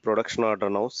opening the production order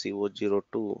now.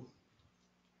 CO02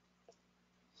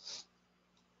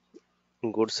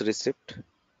 goods receipt.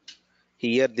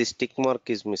 Here this tick mark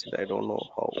is missed. I don't know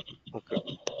how.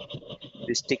 Okay,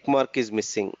 this tick mark is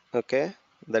missing. Okay,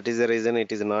 that is the reason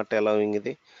it is not allowing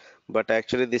the. But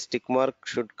actually, this tick mark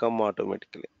should come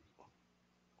automatically.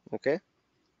 Okay,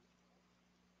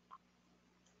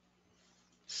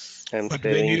 I'm But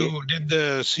when saving it. you did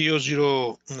the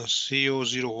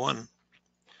CO01,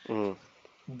 Mm.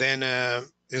 then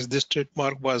is this tick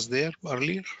mark was there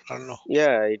earlier or no?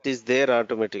 Yeah, it is there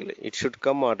automatically. It should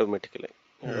come automatically.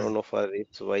 I Hmm. don't know for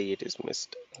it's why it is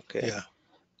missed. Okay, Yeah.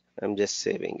 I'm just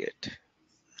saving it.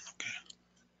 Okay.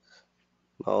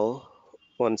 Now,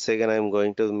 once again, I'm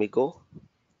going to Migo,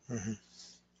 Hmm.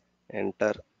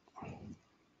 enter,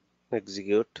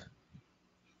 execute.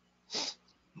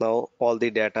 Now all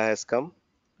the data has come.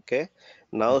 Okay.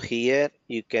 Now here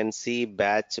you can see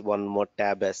batch, one more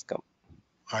tab has come.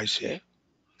 I see. Okay.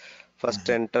 First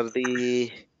Hmm. enter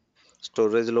the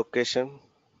storage location.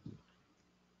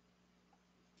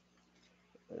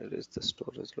 Where is the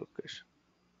storage location?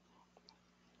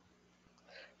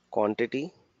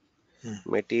 Quantity. Hmm.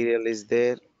 Material is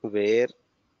there. Where?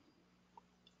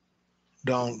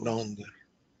 Down there.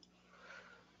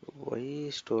 Why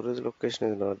storage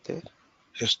location is not there?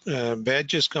 Yes,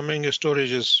 batch is coming,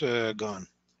 storage is gone.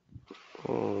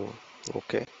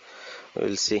 Okay,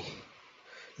 we'll see.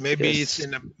 Maybe it's Yes.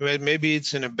 in a maybe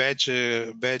it's in a batch.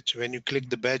 Batch. When you click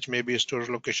the batch, maybe a storage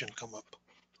location come up.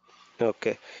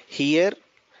 Okay. Here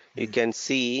you Hmm. can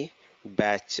see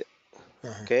batch.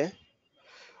 Uh-huh. Okay.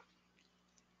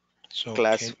 So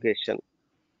Classification.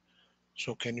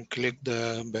 can you click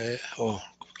the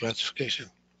classification?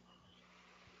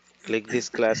 Click this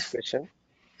classification.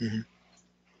 Hmm.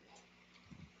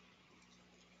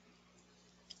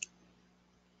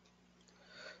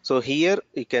 So here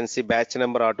you can see batch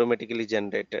number automatically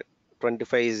generated.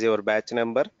 25 is your batch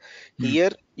number. Hmm.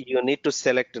 Here you need to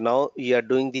select. Now you are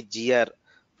doing the GR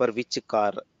for which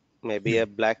car. Maybe Hmm. a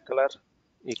black color.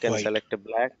 You can White. select a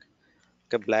black.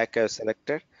 Okay, black I have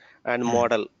selected. And Hmm.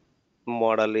 model.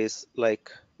 Model is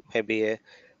like maybe a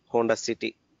Honda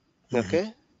City. Hmm. Okay.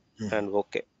 Hmm. And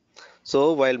okay. So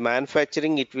while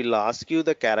manufacturing, it will ask you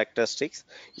the characteristics.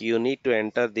 You need to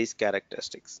enter these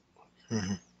characteristics.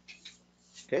 Hmm.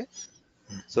 Okay.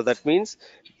 So that means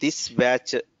this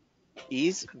batch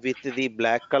is with the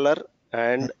black color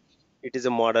and it is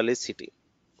a model is city.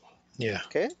 Yeah.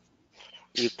 Okay.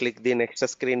 You click the next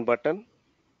screen button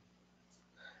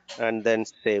and then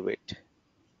save it.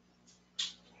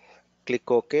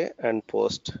 Click OK and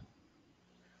post.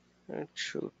 It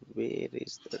should, where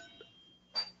is that?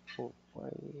 Oh,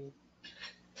 why?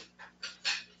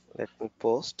 Let me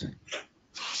post.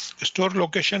 Store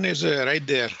location is right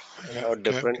there. I have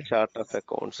different chart of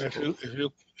accounts. If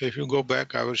Oh, you go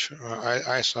back, I will.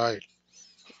 I saw it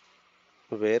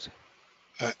where?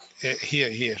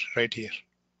 here, right here.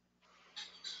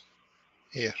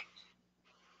 Here.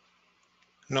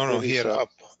 No, Where you here, saw?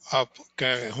 up.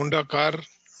 Okay, Honda car,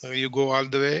 you go all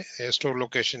the way, store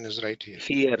location is right here.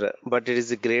 Here, but it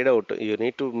is grayed out. You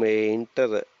need to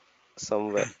enter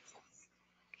somewhere.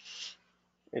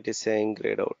 It is saying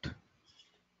grayed out.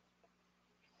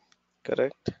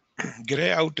 Correct?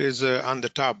 Gray out is on the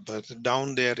top, but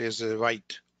down there is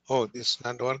white. Oh, this is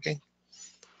not working?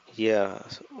 Yeah,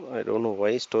 I don't know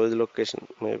why storage location.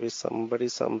 Maybe somebody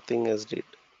something has did.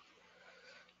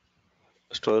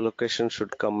 Storage location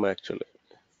should come actually.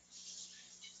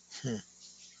 Hmm.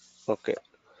 Okay,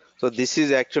 so this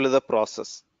is actually the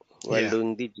process while Yeah.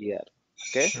 doing the GR.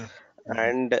 Okay, Hmm.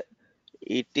 and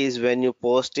it is when you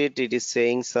post it, it is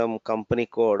saying some company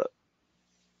code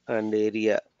and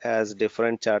area as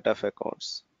different chart of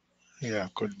accounts. Yeah,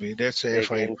 could be. That's a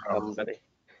FI Again, problem.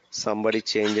 somebody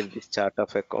changed this chart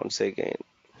of accounts again.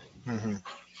 Hmm.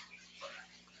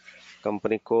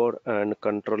 Company code and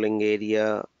controlling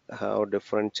area have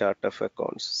different chart of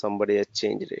accounts. Somebody has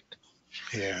changed it.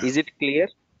 Yeah. Is it clear?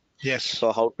 Yes.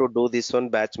 So how to do this one,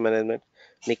 batch management?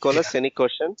 Yeah. Nicholas, any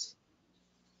questions?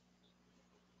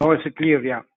 Oh, it's clear.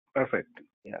 Yeah, perfect.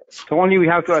 Yeah. So only we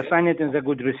have to assign it in the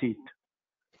good receipt.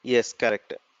 Yes,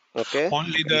 correct. Okay.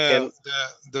 Only You can,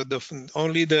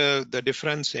 only the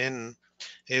difference in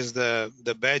is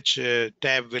the batch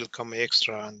tab will come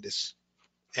extra on this,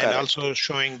 and correct, also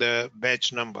showing the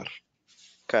batch number.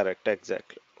 correct,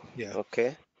 exactly. Yeah.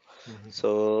 Okay. Mhm.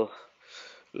 So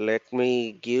let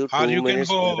me give Or 2 you can minutes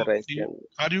go, whether I can.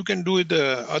 or you can do the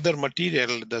other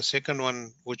material, the second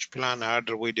one, which plan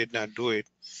order we did not do it.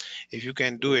 If you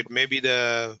can do it, maybe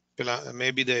the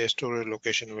maybe the storage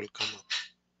location will come up.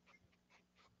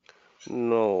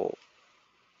 No.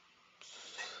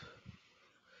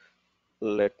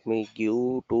 Let me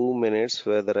give 2 minutes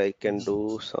whether I can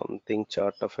do something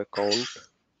chart of account.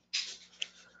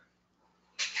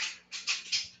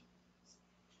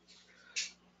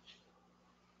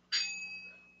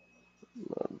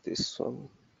 Not this one.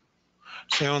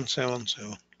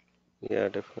 777. Yeah,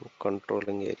 different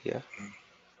controlling area.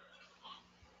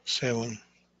 7.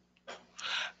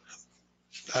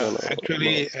 No,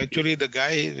 Actually, the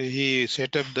guy, he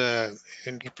set up the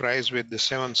enterprise with the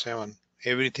 7.7,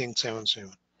 everything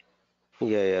 7.7.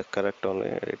 Yeah, correct. Only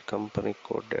edit company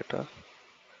code data.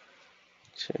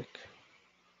 Check.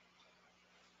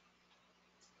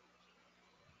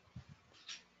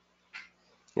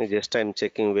 Just I'm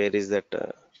checking where is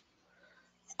that.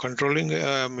 Controlling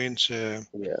means Yeah.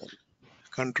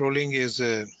 controlling is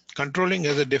a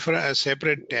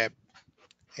separate tab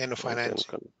in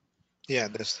financing. Yeah,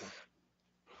 that's the.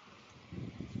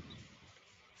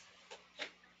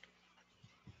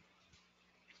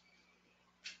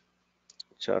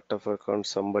 Chart of account.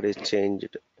 Somebody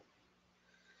changed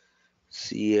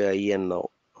CAIN now.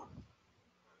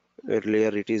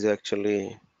 Earlier it is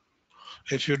actually.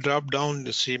 If you drop down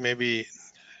to see, maybe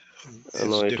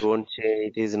No, it won't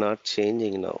change. It is not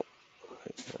changing now.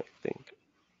 I think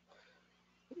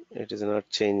it is not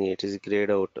changing. It is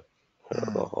grayed out. I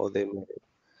don't know how they made it.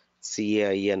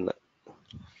 CAIN.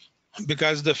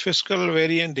 Because the fiscal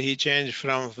variant he changed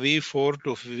from V4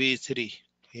 to V3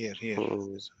 here.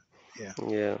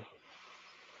 Yeah.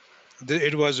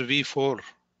 It was V4,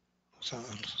 so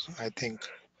I think.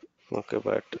 Okay,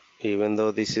 but even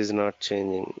though this is not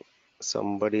changing,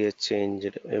 somebody has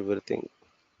changed everything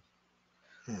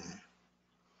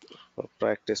for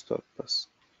practice purpose.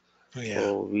 Yeah.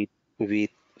 Oh,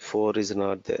 V4 is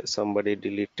not there. Somebody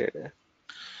deleted.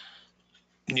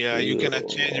 Yeah, you cannot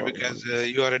change because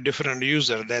you are a different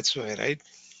user. That's why, right?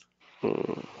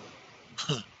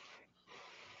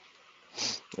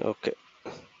 Okay.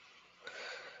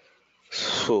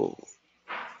 So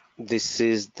this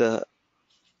is the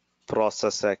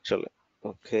process actually.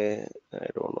 Okay, I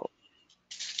don't know.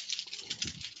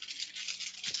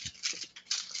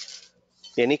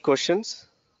 Any questions?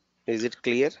 Is it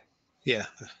clear? Yeah,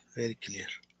 very clear.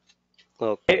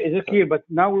 Okay. Is it clear? But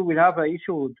now we will have an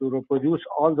issue to reproduce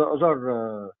all the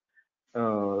other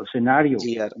scenarios.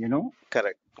 GR. You know?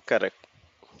 Correct.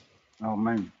 Oh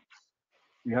man,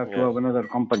 we have to Yeah. have another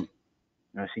company.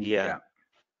 I think. Yeah.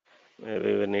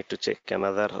 Maybe we need to check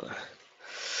another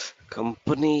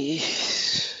company.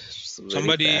 It's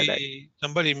very bad.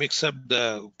 Somebody mix up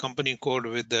the company code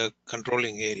with the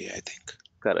controlling area, I think.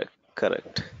 Correct.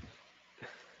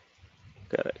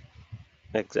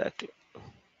 Exactly.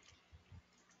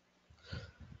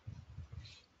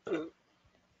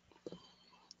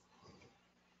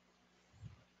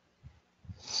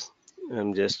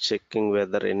 I'm just checking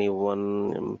whether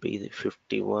anyone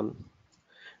MP51,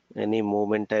 any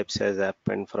movement types has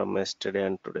happened from yesterday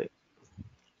and today.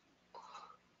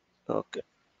 Okay.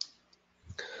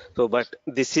 So, but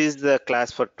this is the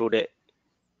class for today.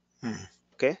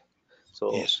 Okay.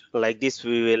 So, Yes. like this,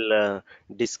 we will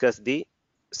discuss the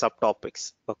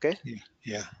subtopics. Okay.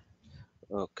 Yeah.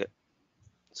 Okay.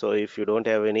 So, if you don't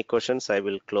have any questions, I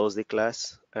will close the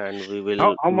class and we will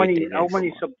meet again.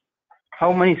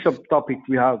 How many subtopics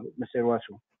we have, Mr.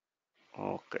 Vasu?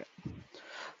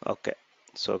 Okay.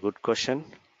 So, good question.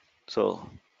 So,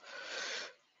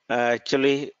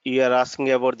 actually, you are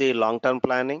asking about the long-term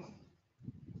planning.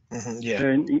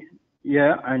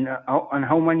 Yeah. And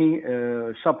how many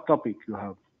subtopics you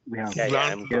have? We have.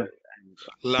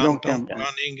 Long-term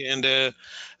planning and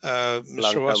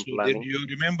Mr. Vasu, did you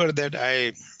remember that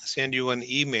I sent you an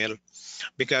email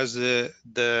because the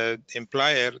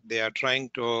employer, they are trying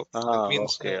to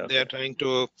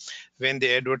when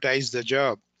they advertise the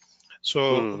job.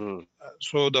 So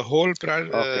the whole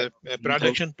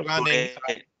production planning,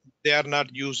 they are not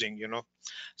using,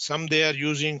 some they are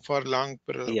using for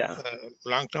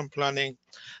long-term planning,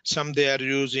 some they are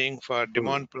using for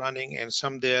demand planning, and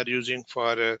some they are using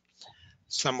for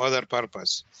some other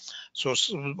purpose. So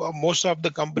most of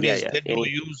the companies, they do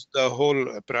use the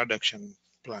whole production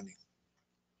planning.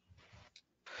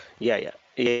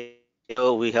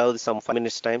 So we have some 5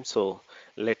 minutes time. So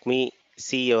let me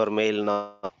see your mail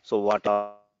now. So what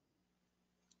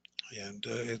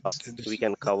we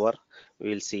can cover,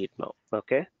 we'll see it now.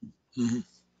 Okay.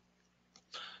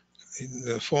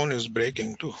 The phone is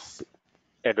breaking too.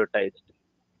 Advertised.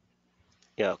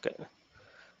 Yeah. Okay.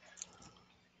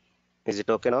 Is it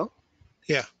okay now?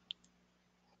 Yeah.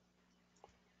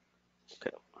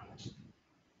 Okay.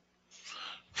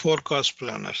 Forecast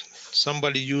planner.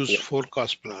 Somebody use Yeah.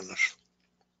 forecast planner.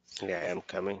 Yeah, I am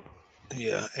coming.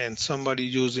 Yeah, and somebody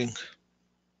using.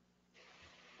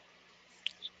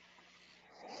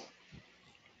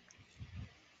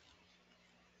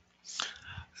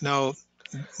 Now,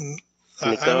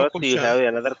 I have a Nicholas, you question. have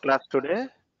another class today?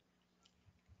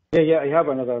 Yeah, I have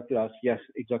another class. Yes,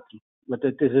 exactly. But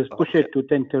it is push Okay. it to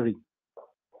 10:30.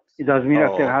 It does mean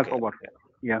after Oh, half okay. hour.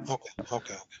 Yeah.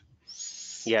 Okay.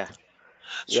 Yeah.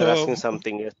 You're So asking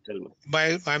something. Yes, tell me.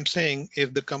 I'm saying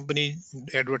if the company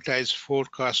advertise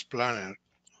forecast planner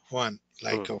one,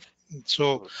 like Mhm. so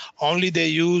only they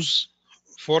use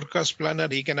forecast planner,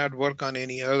 he cannot work on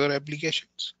any other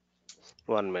applications.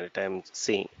 1 minute. I'm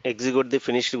seeing. Execute the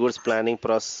finished goods planning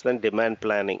process and demand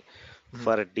planning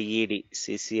for DED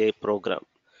CCI program.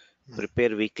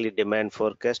 Prepare weekly demand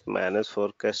forecast, manage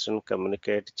forecast and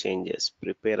communicate changes.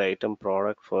 Prepare item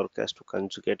product forecast to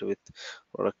conjugate with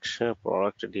production,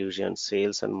 product division,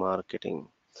 sales and marketing.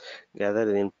 Gather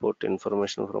the input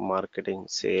information from marketing,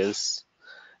 sales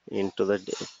into the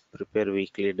prepare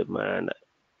weekly demand.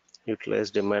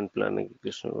 Utilize demand planning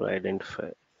to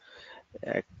identify.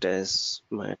 Act as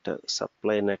matter.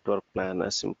 Supply network plan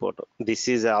as important. This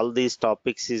is all these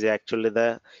topics is actually the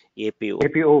APO.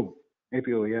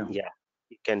 APO, yeah. Yeah,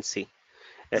 you can see.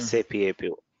 SAP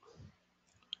APO.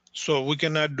 So we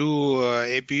cannot do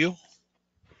APU.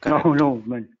 Correct. No,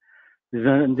 man. It's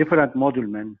a different module,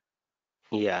 man.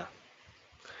 Yeah.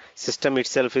 System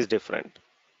itself is different.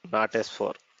 Not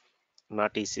S4,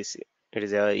 not ECC. It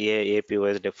is APO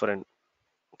is different.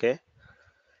 Okay.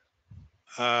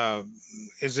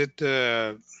 Is it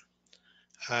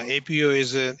APU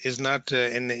is not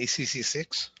in the ECC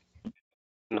 6?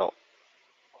 No.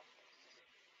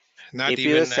 Not APO is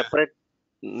even. separate.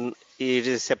 It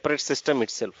is separate system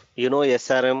itself. You know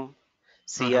SRM, Uh-huh.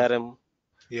 CRM.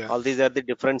 Yeah. All these are the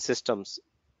different systems.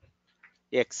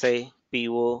 XI,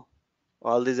 PO.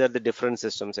 All these are the different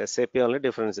systems. SAP only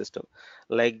different system.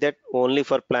 Like that, only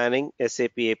for planning,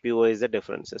 SAP APO is a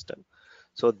different system.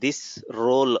 So this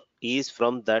role is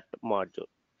from that module.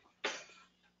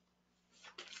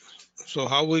 So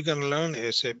how we can learn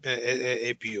SAP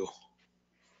APU?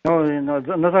 No, it's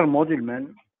another module,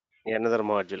 man. Another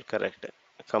module, correct.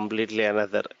 Completely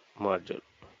another module.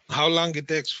 How long it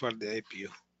takes for the APU?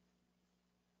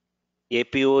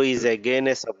 APO is again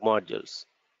a submodules.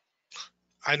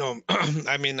 I know.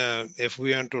 I mean, if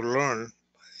we want to learn,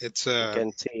 it's You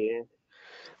can see,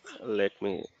 let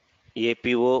me,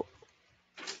 APO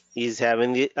is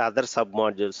having the other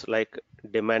submodules like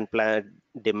demand plan,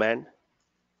 demand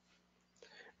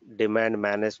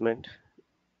management,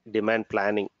 demand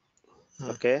planning.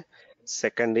 Okay.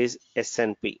 Second is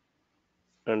SNP,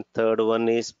 and third one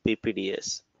is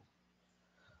PPDS.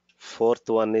 Fourth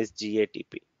one is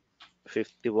GATP.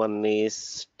 Fifth one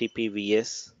is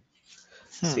TPVS.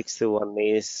 Sixth one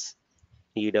is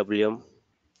EWM.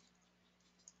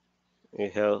 We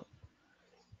have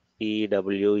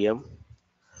EWM,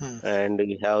 and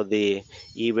we have the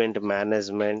event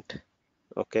management.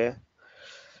 Okay,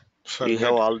 we have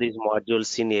forget. all these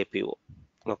modules in APO.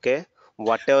 Okay,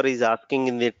 whatever is asking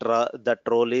in the that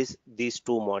role is these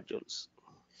two modules.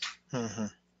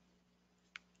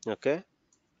 Okay,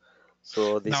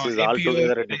 so this Now is APU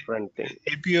altogether a different thing.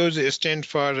 APUs stand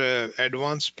for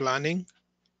advanced planning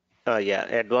Yeah,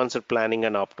 advanced planning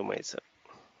and optimizer.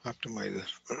 optimizer.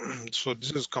 So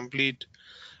this is complete.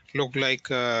 Look like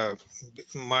a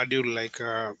module, like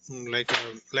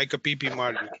a PP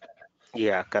module.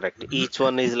 Yeah, correct. Each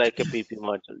one is like a PP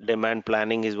module. Demand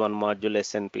planning is one module,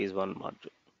 SNP is one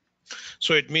module.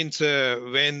 So it means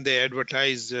when they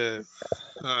advertise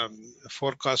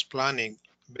forecast planning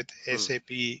with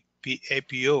SAP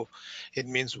APO, it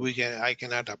means I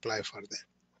cannot apply for that.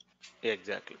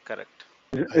 Exactly, correct.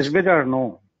 I It's see. better,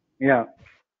 no. Yeah,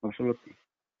 absolutely.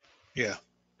 Yeah.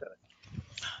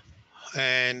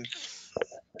 And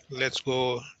let's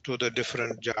go to the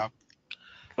different job.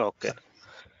 Okay.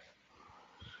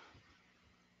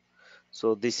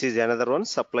 So this is another one,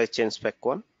 supply chain spec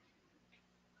one.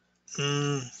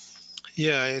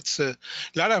 Yeah, it's a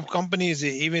lot of companies,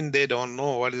 even they don't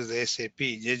know what is SAP.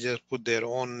 They just put their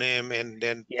own name and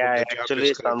then put Yeah, the job actually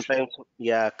description. sometimes,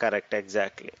 yeah, correct,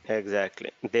 exactly.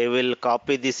 They will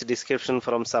copy this description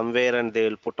from somewhere and they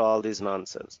will put all this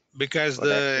nonsense. Because But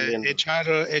the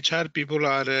actually, HR people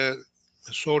are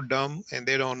so dumb and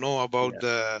they don't know about yeah,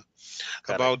 the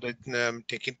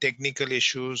correct. technical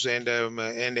issues and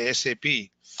SAP.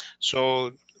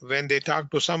 So when they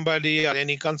talk to somebody or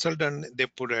any consultant, they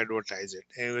put advertise it,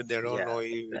 and they don't Yeah, know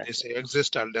if this exactly,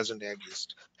 exists or doesn't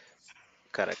exist.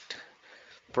 correct.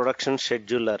 Production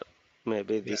scheduler,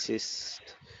 maybe Yeah. this is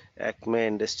Acme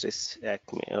Industries,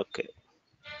 Acme. Okay.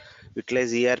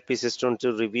 Utilize ERP system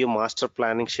to review master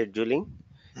planning scheduling,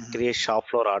 create shop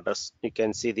floor orders. You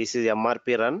can see this is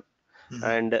MRP run,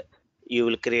 and you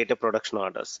will create a production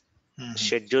orders.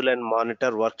 Schedule and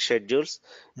monitor work schedules,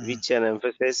 which can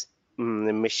emphasize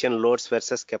mission loads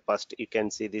versus capacity. You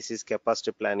can see this is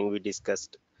capacity planning we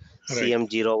discussed. Right.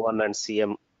 CM01 and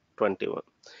CM21.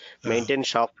 Maintain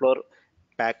shop floor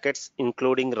packets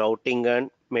including routing and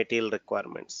material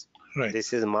requirements. Right.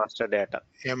 This is master data.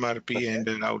 MRP Okay.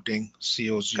 and routing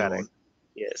COs. Correct.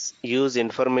 Yes. Use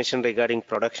information regarding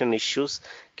production issues,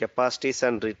 capacities,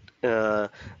 and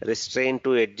restraint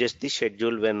to adjust the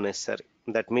schedule when necessary.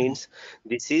 That means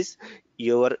this is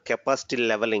your capacity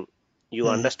leveling. You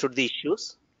understood the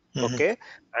issues, okay,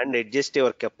 and adjust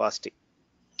your capacity.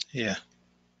 Yeah.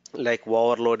 Like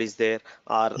overload is there,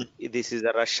 or this is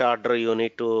a rush order you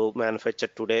need to manufacture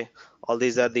today. All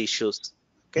these are the issues,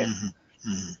 okay.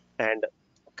 And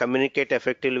communicate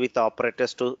effectively with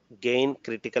operators to gain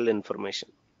critical information.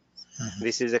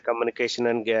 This is a communication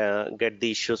and get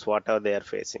the issues whatever they are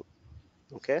facing,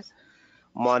 okay.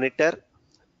 Monitor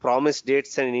promise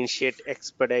dates and initiate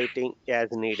expediting as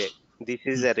needed. This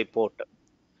is a report.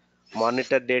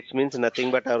 Monitor dates means nothing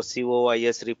but our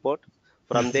COIS report.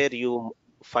 From there you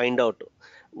find out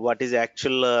what is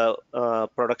actual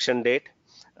production date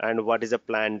and what is a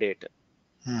plan date,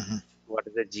 what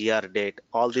is the GR date.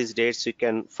 All these dates you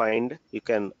can find, you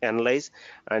can analyze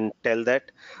and tell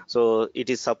that. So it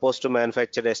is supposed to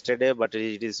manufacture yesterday, but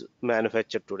it is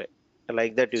manufactured today.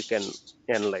 Like that you can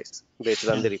analyze based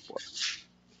on the report.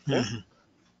 Okay?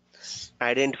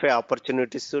 Identify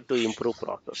opportunities to improve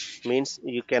process. Means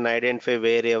you can identify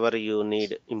wherever you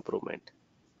need improvement.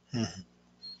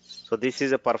 So this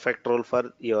is a perfect role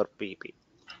for your PP.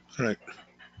 Right.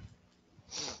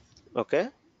 Okay.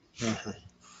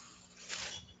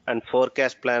 And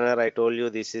forecast planner, I told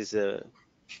you this is a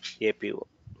APO.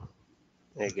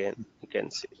 Again, you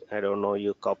can see. I don't know.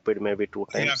 You copied maybe 2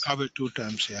 times. Yeah, covered 2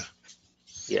 times. Yeah.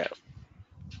 Yeah.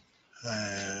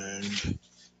 And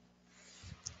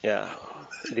Yeah.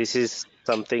 This is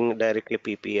something directly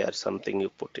PP or something you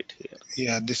put it here.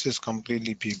 yeah, this is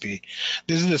completely PP.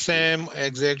 This is the same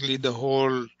exactly the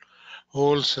whole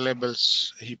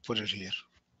syllables he put it here.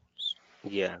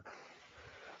 Yeah.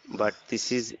 But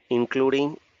this is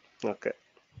including, okay,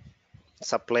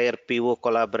 supplier PO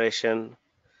collaboration,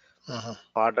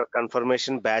 order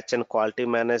confirmation, batch and quality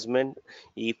management.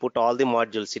 He put all the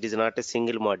modules. It is not a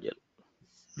single module.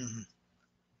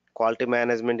 Quality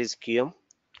management is QM.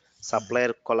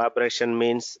 Supplier collaboration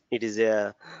means it is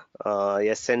a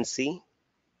SNC,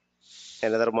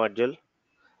 another module.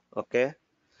 Okay.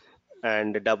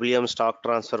 And WM stock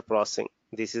transfer processing.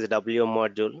 This is WM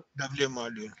module. WM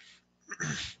module.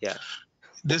 Yeah.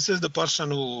 This is the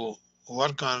person who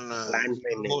work on Plant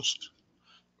maintenance. most.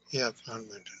 Yeah, plant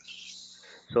maintenance.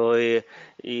 So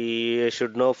you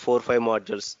should know 4 or 5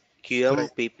 modules: QM, Right.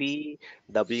 PP,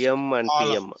 WM, and All,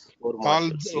 PM. 4 all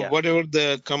modules. Yeah. whatever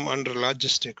they come under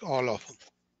logistic, all of them.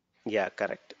 Yeah,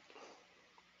 correct.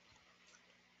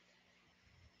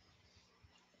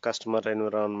 Customer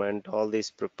environment, all these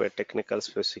prepare technical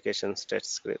specifications,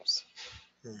 test scripts.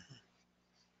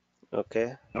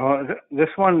 Okay. This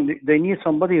one, they need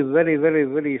somebody very, very,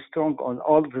 very strong on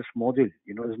all this module.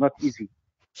 You know, it's not easy.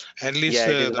 At least Yeah,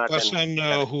 it is the not person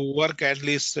who work at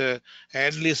least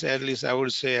I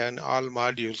would say on all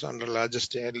modules under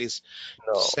logistic at least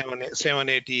no.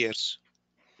 7-8 years.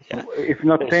 Yeah. If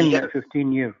not 10, Here,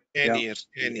 15 years. 10 Yeah. years.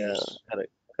 10 yeah, years.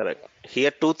 correct.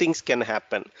 Here 2 things can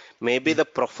happen. Maybe the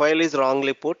profile is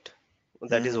wrongly put.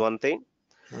 That is one thing.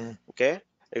 Okay.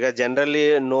 Because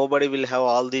generally nobody will have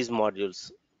all these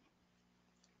modules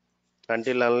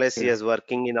until unless he is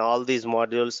working in all these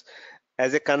modules.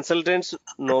 As a consultant,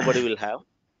 nobody will have.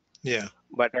 Yeah.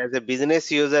 But as a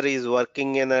business user, he is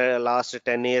working in the last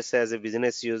 10 years as a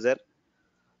business user.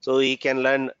 So he can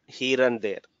learn here and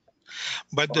there.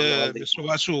 But Mr.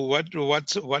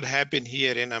 Vasu, what happened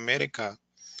here in America?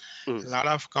 A lot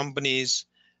of companies,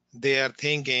 they are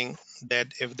thinking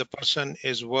that if the person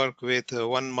is work with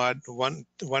 1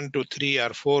 to 3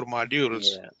 or 4 modules,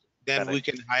 then we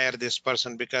can hire this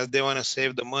person because they want to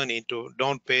save the money to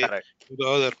don't pay to the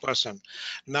other person.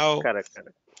 Now,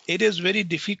 it is very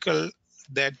difficult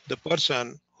that the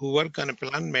person who work on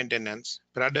plant maintenance,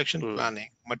 production planning,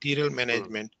 material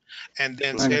management, and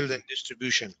then sales and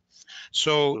distribution.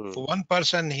 So one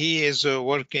person, he is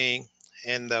working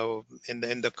in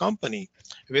the company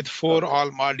with 4 all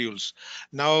modules.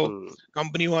 Now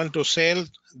company want to sell,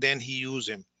 then he use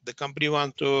him. the company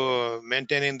wants to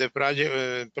maintaining the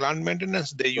project plant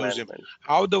maintenance, they use him. Alignment.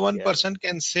 How the one Yeah. person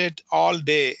can sit all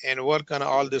day and work on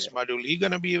all this Yeah. module? He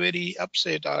gonna be very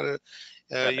upset, or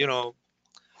Correct. you know,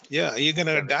 yeah, he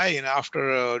gonna Correct. die in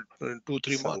after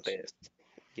 2-3 Some months. days.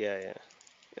 Yeah, yeah.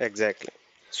 Exactly.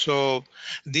 So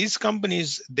these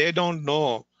companies, they don't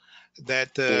know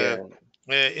that Yeah.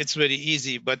 it's very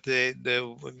easy, but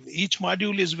each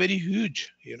module is very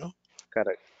huge, you know.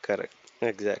 Correct. Correct.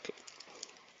 Exactly.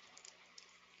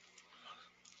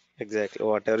 Exactly.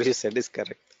 Whatever you said is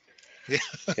correct. Yeah.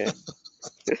 Yeah.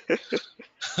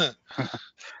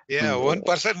 Yeah, one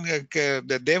person,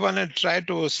 they want to try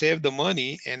to save the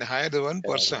money and hire the one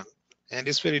person, and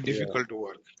it's very Yeah. difficult to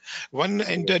work. One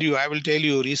Yeah. interview, I will tell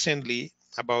you recently,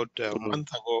 about a Mhm. month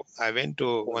ago, I went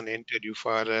to one interview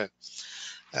for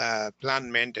plant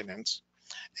maintenance,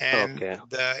 and Okay.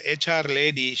 the HR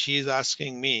lady, she's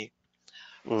asking me,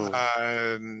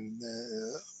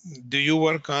 do you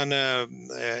work on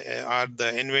are the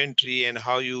inventory and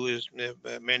how you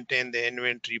maintain the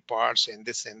inventory parts and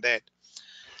this and that?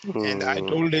 And I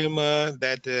told him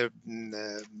that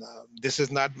this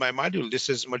is not my module. This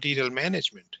is material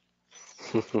management.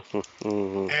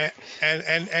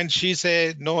 And she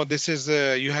said, no, this is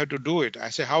you have to do it. I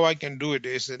said, how I can do it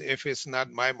if it's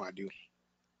not my module?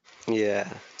 Yeah.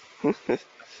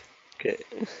 Okay.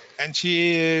 And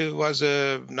she was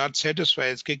not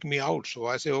satisfied, kicked me out. So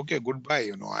I said, okay, goodbye.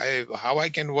 You know, how I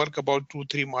can work about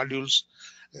 2-3 modules,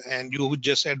 and you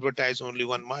just advertise only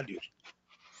one module.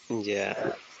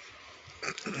 Yeah.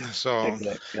 So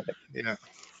Exactly. yeah,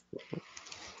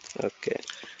 Okay.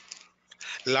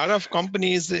 a lot of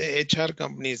companies, HR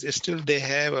companies, still they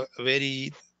have a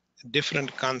very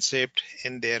different concept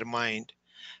in their mind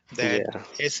that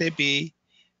Yeah. SAP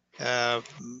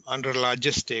under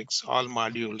logistics, all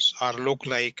modules are look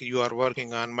like you are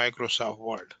working on Microsoft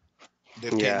Word.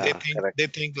 Yeah. Correct. They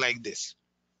think like this,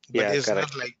 but Yeah. it's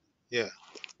Correct. not like, yeah.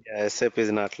 Yeah. SAP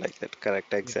is not like that.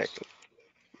 Correct. Yes. Exactly.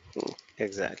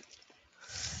 Exactly.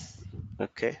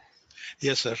 Okay.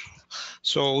 Yes, sir.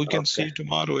 So we can Okay. see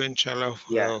tomorrow, inshallah.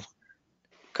 Yeah.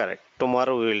 Correct.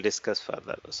 Tomorrow we will discuss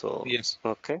further. So, Yes.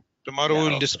 okay. Tomorrow Yeah.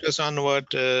 we'll Okay. discuss on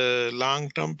what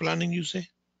long-term planning you say.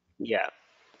 Yeah.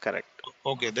 Correct.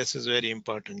 Okay, this is very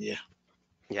important. Yeah.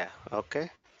 Yeah. Okay.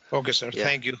 Okay, sir. Yeah.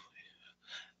 Thank you.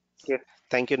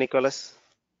 Thank you, Nicholas.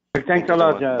 Thanks a you,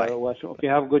 lot, Jamal. Bye. Wasu. Okay,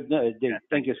 have a good day.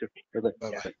 Thank you, sir. Bye-bye.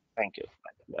 Bye bye. Thank you.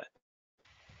 Bye.